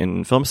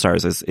in Film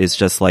Stars is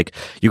just like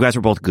you guys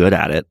were both good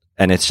at it,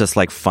 and it's just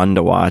like fun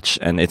to watch,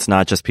 and it's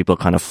not just people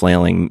kind of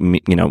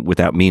flailing,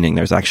 without meaning.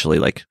 There's actually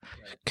like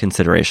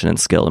consideration and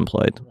skill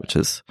employed, which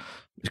is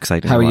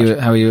exciting. How to watch.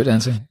 are you at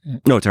dancing?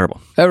 No, terrible.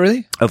 Oh,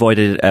 really?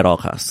 Avoided it at all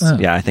costs. Oh.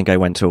 Yeah, I think I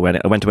went to a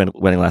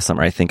wedding last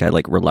summer. I think I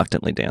like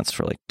reluctantly danced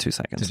for like 2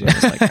 seconds. Did you? I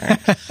was like, all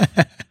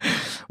right.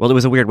 Well, it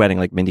was a weird wedding.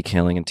 Like Mindy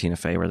Kaling and Tina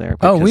Fey were there.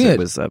 Oh, because weird. It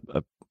was a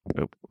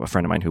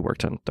friend of mine who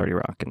worked on 30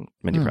 Rock and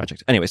Mindy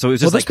Project. Anyway, so it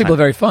was just Well, those people are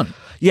very fun.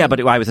 Yeah,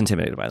 but I was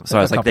intimidated by them. So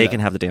I was like, copy they that. can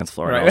have the dance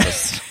floor Right.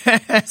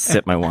 and I'll just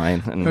sip my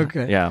wine. And,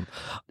 Okay. Yeah.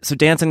 So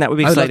dancing, that would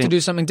be I would exciting. like to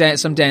do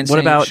some dancing. What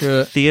about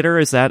sure. theater?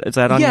 Is that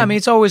on? Yeah, I mean,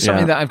 it's always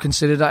something Yeah. that I've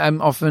considered.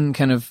 I'm often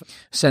kind of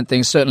sent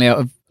things, certainly out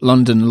of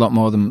London, a lot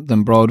more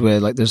than Broadway.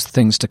 Like, there's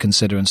things to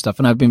consider and stuff.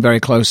 And I've been very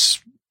close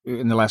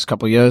in the last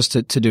couple of years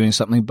to doing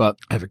something, but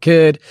I have a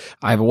kid,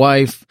 I have a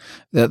wife,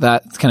 that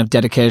kind of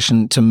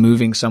dedication to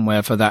moving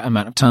somewhere for that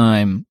amount of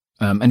time,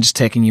 and just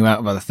taking you out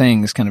of other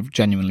things kind of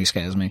genuinely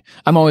scares me.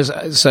 I'm always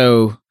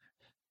so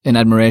in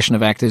admiration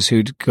of actors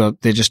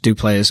they just do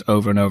plays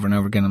over and over and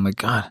over again. I'm like,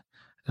 God, I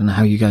don't know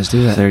how you guys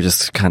do that. They're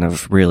just kind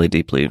of really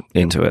deeply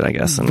into it, I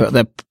guess. And, But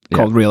they're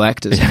called real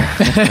actors. do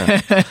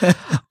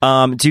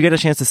you get a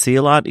chance to see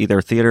a lot,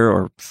 either theater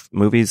or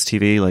movies,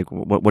 TV? Like,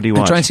 what do you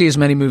watch? I try and see as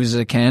many movies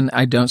as I can.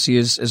 I don't see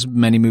as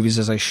many movies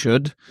as I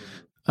should.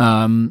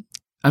 I'm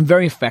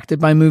very affected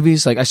by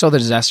movies. Like, I saw The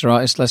Disaster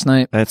Artist last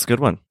night, That's a good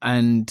one.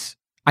 and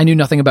I knew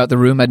nothing about The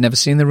Room. I'd never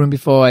seen The Room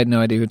before. I had no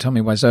idea who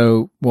Tommy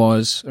Wiseau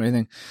was or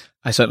anything.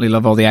 I certainly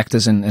love all the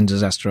actors in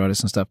Disaster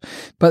Artist and stuff.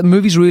 But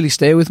movies really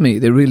stay with me.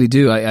 They really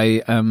do.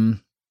 I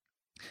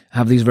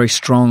have these very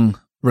strong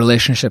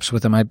relationships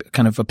with them. I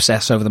kind of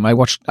obsess over them.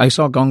 I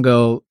saw Gone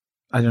Girl,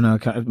 I don't know,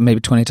 maybe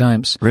 20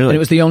 times. Really? And it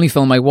was the only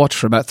film I watched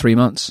for about 3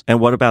 months.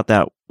 And what about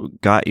that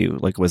got you?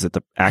 Like, was it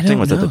the acting?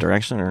 Was it the know.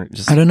 direction? Or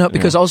just I don't know,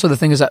 because also the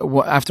thing is that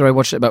after I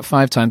watched it about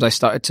 5 times, I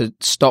started to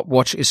stop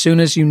watching. As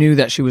soon as you knew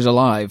that she was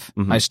alive,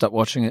 I stopped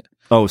watching it.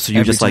 Oh, so you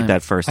every just like time.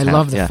 that first I half.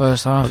 love the Yeah.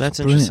 first half. Oh, that's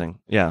It's brilliant. interesting.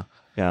 Yeah.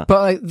 Yeah.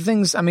 But like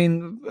things, I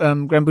mean,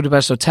 Grand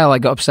Budapest Hotel, I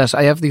got obsessed.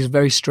 I have these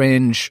very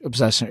strange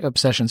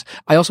obsessions.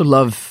 I also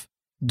love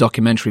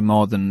documentary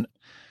more than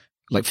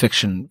like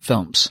fiction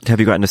films. Have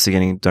you gotten to see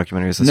any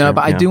documentaries this No, year?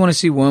 but I Yeah. do want to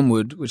see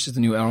Wormwood, which is the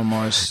new Errol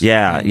Morris.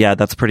 Yeah,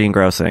 that's pretty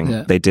engrossing.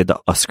 Yeah. They did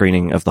a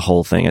screening of the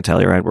whole thing at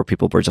Telluride where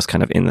people were just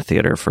kind of in the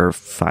theater for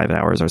 5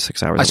 hours or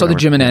 6 hours. I saw the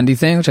Jim and Andy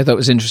thing, which I thought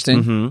was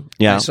interesting. Mm-hmm.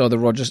 Yeah. I saw the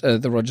Roger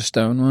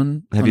Stone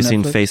one. Have on you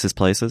seen Netflix. Faces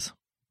Places?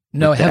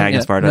 No, I haven't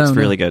Agnes yet. Varda. No, It's no,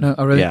 really good. No,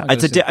 oh, really? Yeah, I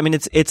gotta see it. I mean,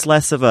 it's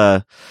less of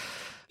a.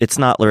 It's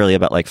not really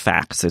about like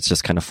facts. It's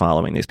just kind of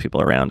following these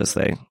people around as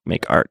they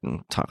make art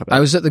and talk about.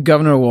 I was at the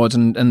Governor Awards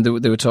and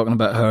they were talking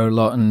about her a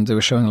lot, and they were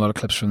showing a lot of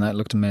clips from that. It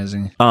looked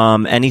amazing.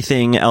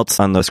 Anything else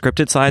on the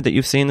scripted side that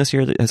you've seen this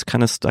year that has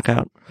kind of stuck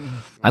out?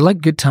 I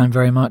like Good Time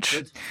very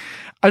much.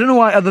 I don't know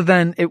why, other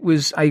than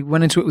I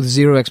went into it with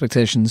zero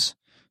expectations.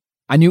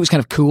 I knew it was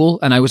kind of cool,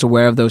 and I was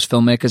aware of those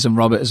filmmakers, and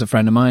Robert is a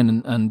friend of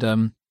mine,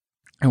 and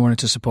I wanted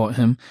to support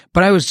him.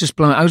 But I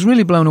was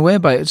really blown away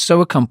by it. It's so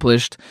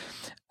accomplished.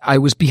 I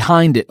was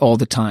behind it all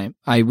the time.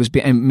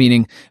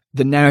 Meaning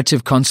the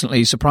narrative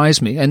constantly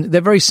surprised me. And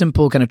they're very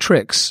simple kind of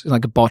tricks,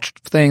 like a botched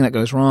thing that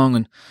goes wrong.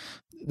 And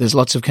there's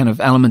lots of kind of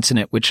elements in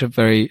it which are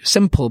very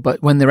simple,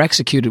 but when they're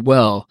executed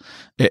well,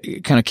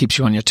 it kind of keeps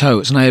you on your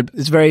toes. And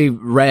it's very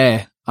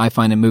rare, I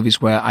find, in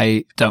movies where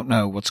I don't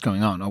know what's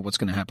going on or what's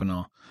going to happen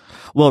or.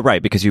 Well,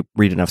 right, because you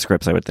read enough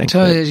scripts, I would think.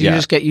 So you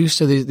just get used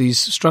to these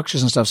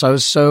structures and stuff.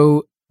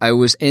 So I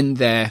was in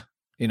there.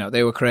 You know,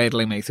 they were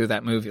cradling me through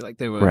that movie, like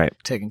they were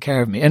taking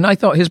care of me. And I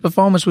thought his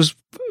performance was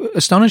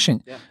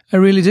astonishing. Yeah. I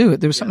really do.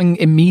 There was something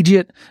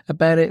immediate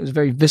about it. It was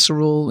very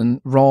visceral and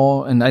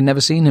raw, and I'd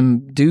never seen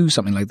him do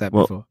something like that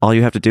before. All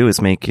you have to do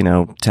is make,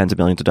 tens of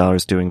millions of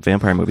dollars doing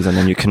vampire movies, and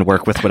then you can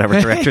work with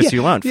whatever directors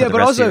you want for the but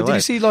rest also, of your did you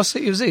life. see Lost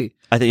City of Z?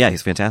 I think,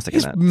 he's fantastic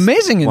He's in that.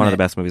 amazing in One of that.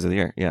 the best movies of the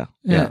year. Yeah.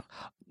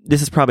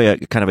 This is probably a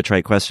kind of a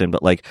trite question,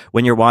 but like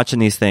when you're watching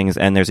these things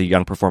and there's a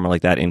young performer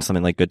like that in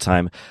something like Good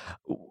Time,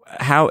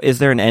 how is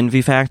there an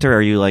envy factor?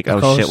 Are you like,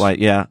 shit, why?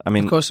 Yeah, I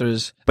mean, of course there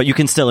is, but you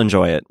can still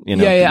enjoy it.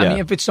 Yeah. I mean,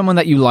 if it's someone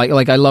that you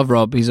like I love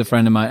Rob. He's a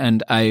friend of mine,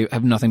 and I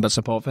have nothing but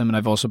support for him. And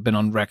I've also been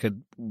on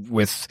record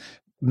with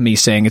me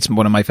saying it's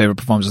one of my favorite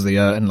performances of the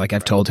year. And like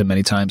I've told him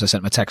many times, I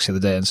sent him a text the other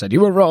day and said,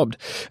 "You were robbed,"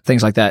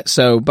 things like that.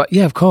 So, but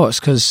yeah, of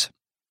course, because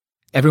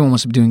everyone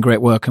wants to be doing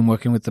great work and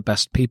working with the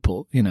best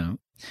people,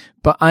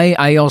 But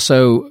I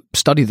also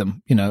study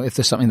them. You know, if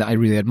there's something that I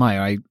really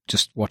admire, I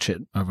just watch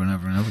it over and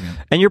over and over again.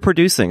 And you're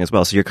producing as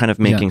well, so you're kind of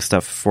making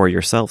stuff for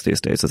yourself these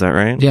days. Is that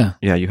right? Yeah.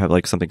 Yeah, you have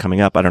like something coming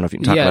up. I don't know if you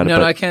can talk about it.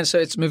 No, I can't. So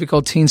it's a movie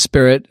called Teen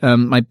Spirit.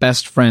 My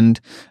best friend,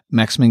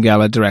 Max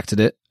Minghella, directed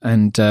it.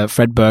 And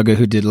Fred Berger,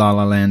 who did La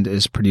La Land,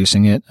 is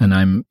producing it. And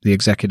I'm the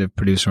executive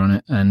producer on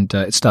it. And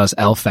it stars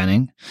Elle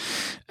Fanning.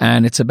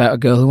 And it's about a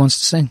girl who wants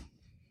to sing.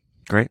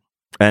 Great.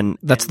 And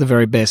that's the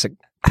very basic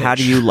pitch. How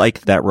do you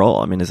like that role?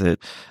 I mean, is it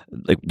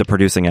like the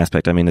producing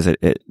aspect? I mean, is it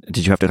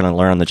did you have to kind of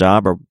learn on the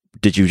job, or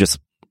did you just,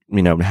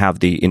 you know, have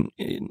the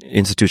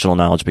institutional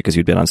knowledge because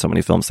you'd been on so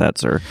many film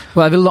sets? Or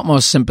well, I have a lot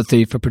more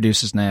sympathy for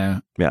producers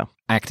now. Yeah,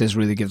 actors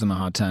really give them a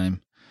hard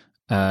time.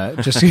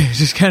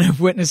 Just kind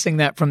of witnessing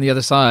that from the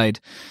other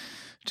side.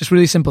 Just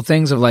really simple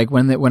things of like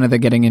when are they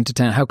getting into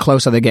town? How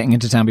close are they getting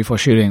into town before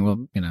shooting?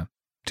 Well, you know,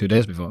 2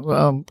 days before.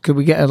 Well, could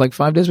we get like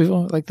 5 days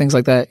before? Like things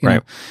like that. You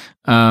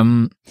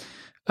know?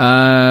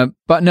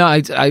 But no,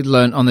 I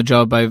learned on the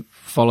job. I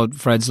followed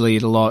Fred's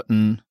lead a lot,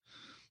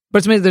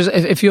 but to me, there's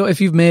if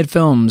you've made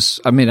films.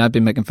 I mean, I've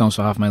been making films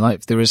for half my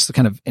life. There is the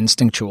kind of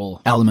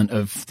instinctual element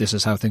of this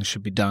is how things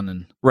should be done,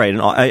 and right.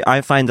 And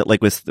I find that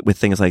like with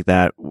things like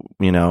that,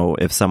 you know,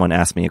 if someone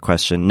asks me a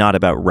question, not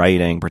about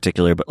writing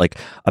particularly, but like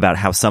about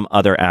how some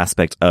other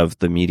aspect of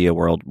the media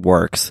world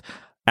works.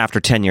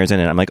 After 10 years in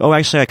it, I'm like, oh,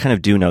 actually, I kind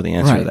of do know the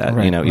answer to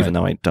that, you know, even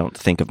though I don't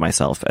think of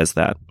myself as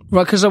that.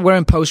 Right, because we're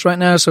in post right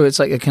now, so it's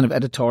like a kind of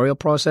editorial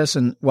process.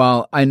 And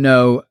while I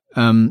know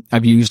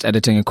I've used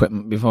editing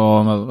equipment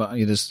before,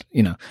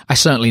 you know, I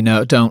certainly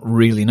don't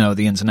really know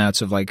the ins and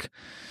outs of like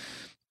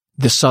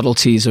the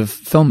subtleties of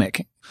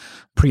filmmaking,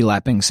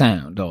 pre-lapping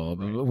sound, or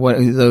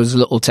those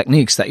little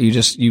techniques that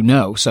you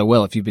know so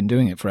well if you've been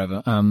doing it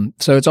forever.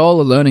 So it's all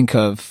a learning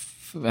curve,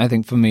 I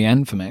think, for me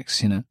and for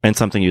Max, you know. And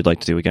something you'd like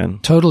to do again.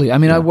 Totally. I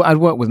mean, I'd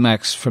work with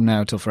Max from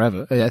now till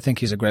forever. I think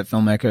he's a great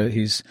filmmaker.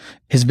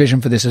 His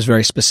vision for this is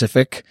very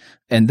specific,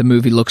 and the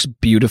movie looks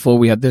beautiful.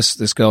 We had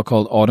this girl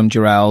called Autumn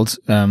Gerald.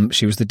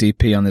 She was the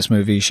DP on this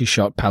movie. She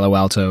shot Palo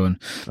Alto and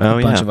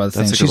a bunch of other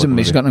things.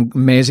 She's got an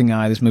amazing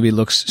eye. This movie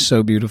looks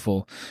so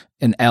beautiful.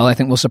 And Elle, I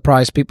think, will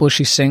surprise people.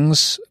 She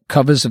sings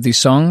covers of these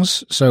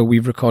songs. So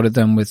we've recorded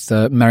them with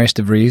Marius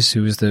de Vries,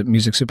 who is the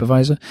music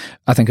supervisor.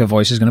 I think her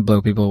voice is going to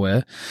blow people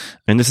away.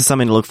 And this is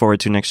something to look forward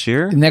to next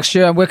year? Next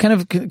year, we're kind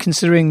of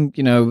considering,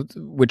 you know,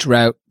 which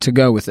route to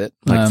go with it.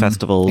 Like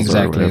festivals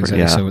or whatever. Exactly.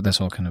 Yeah. So that's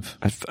all kind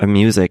of...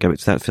 music,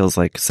 that feels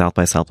like South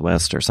by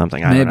Southwest or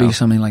something. I don't know. Maybe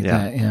something like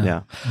that,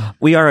 yeah.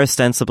 We are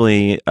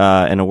ostensibly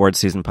an award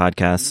season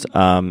podcast.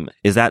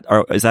 Is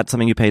that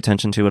something you pay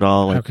attention to at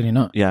all? How can you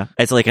not? Yeah.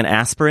 It's like an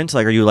aspirant?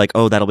 Like, are you like,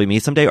 oh, that'll be me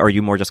someday? Or are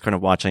you more just kind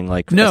of watching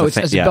like... No,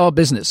 it's all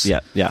business.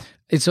 Yeah.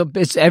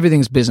 It's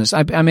everything's business.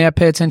 I mean, I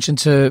pay attention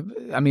to,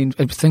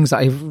 things that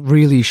I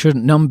really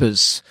shouldn't.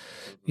 Numbers,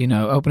 you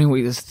know, opening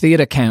week,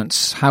 theater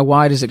counts. How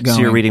wide is it going?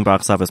 So you're reading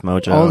Box Office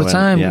Mojo all the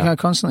time,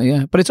 constantly,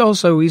 yeah. But it's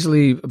also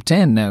easily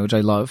obtained now, which I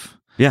love.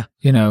 Yeah,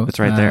 you know, it's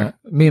right there.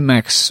 Me and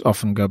Max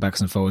often go backs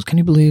and forwards. Can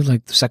you believe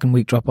like the second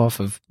week drop off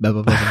of blah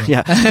blah blah? Blah.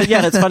 Yeah,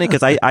 that's funny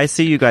because I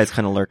see you guys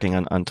kind of lurking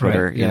on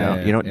Twitter.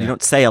 Right. You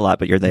don't say a lot,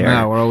 but you're there.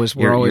 No, we're always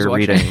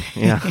reading.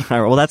 Yeah.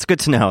 All right, well, that's good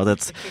to know.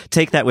 Let's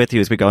take that with you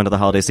as we go into the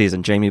holiday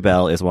season. Jamie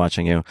Bell is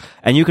watching you,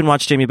 and you can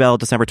watch Jamie Bell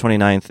December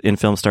 29th in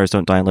Film Stars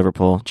Don't Die in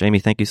Liverpool. Jamie,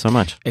 thank you so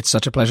much. It's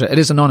such a pleasure. It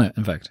is an honor,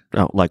 in fact.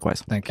 Oh,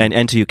 likewise. Thank you,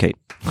 and to you, Kate.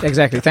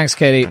 Exactly. Thanks,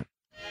 Katie.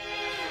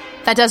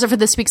 That does it for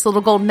this week's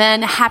Little Gold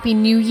Men. Happy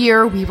New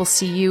Year. We will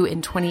see you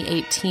in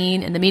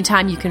 2018. In the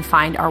meantime, you can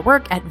find our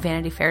work at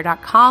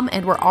vanityfair.com,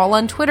 and we're all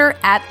on Twitter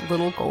at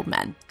Little Gold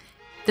Men.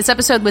 This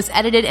episode was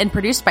edited and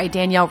produced by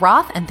Danielle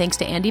Roth, and thanks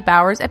to Andy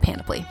Bowers at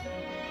Panoply.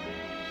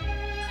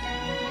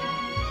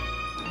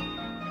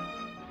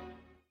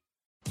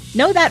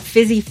 Know that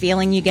fizzy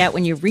feeling you get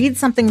when you read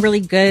something really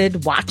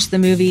good, watch the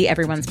movie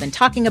everyone's been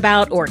talking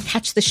about, or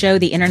catch the show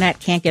the internet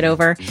can't get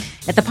over?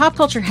 At the Pop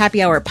Culture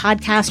Happy Hour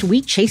podcast,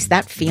 we chase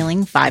that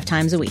feeling 5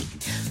 times a week.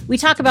 We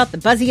talk about the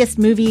buzziest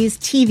movies,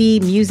 TV,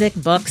 music,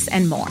 books,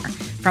 and more.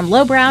 From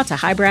lowbrow to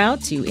highbrow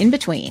to in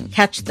between.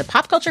 Catch the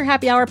Pop Culture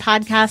Happy Hour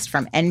podcast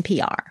from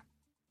NPR.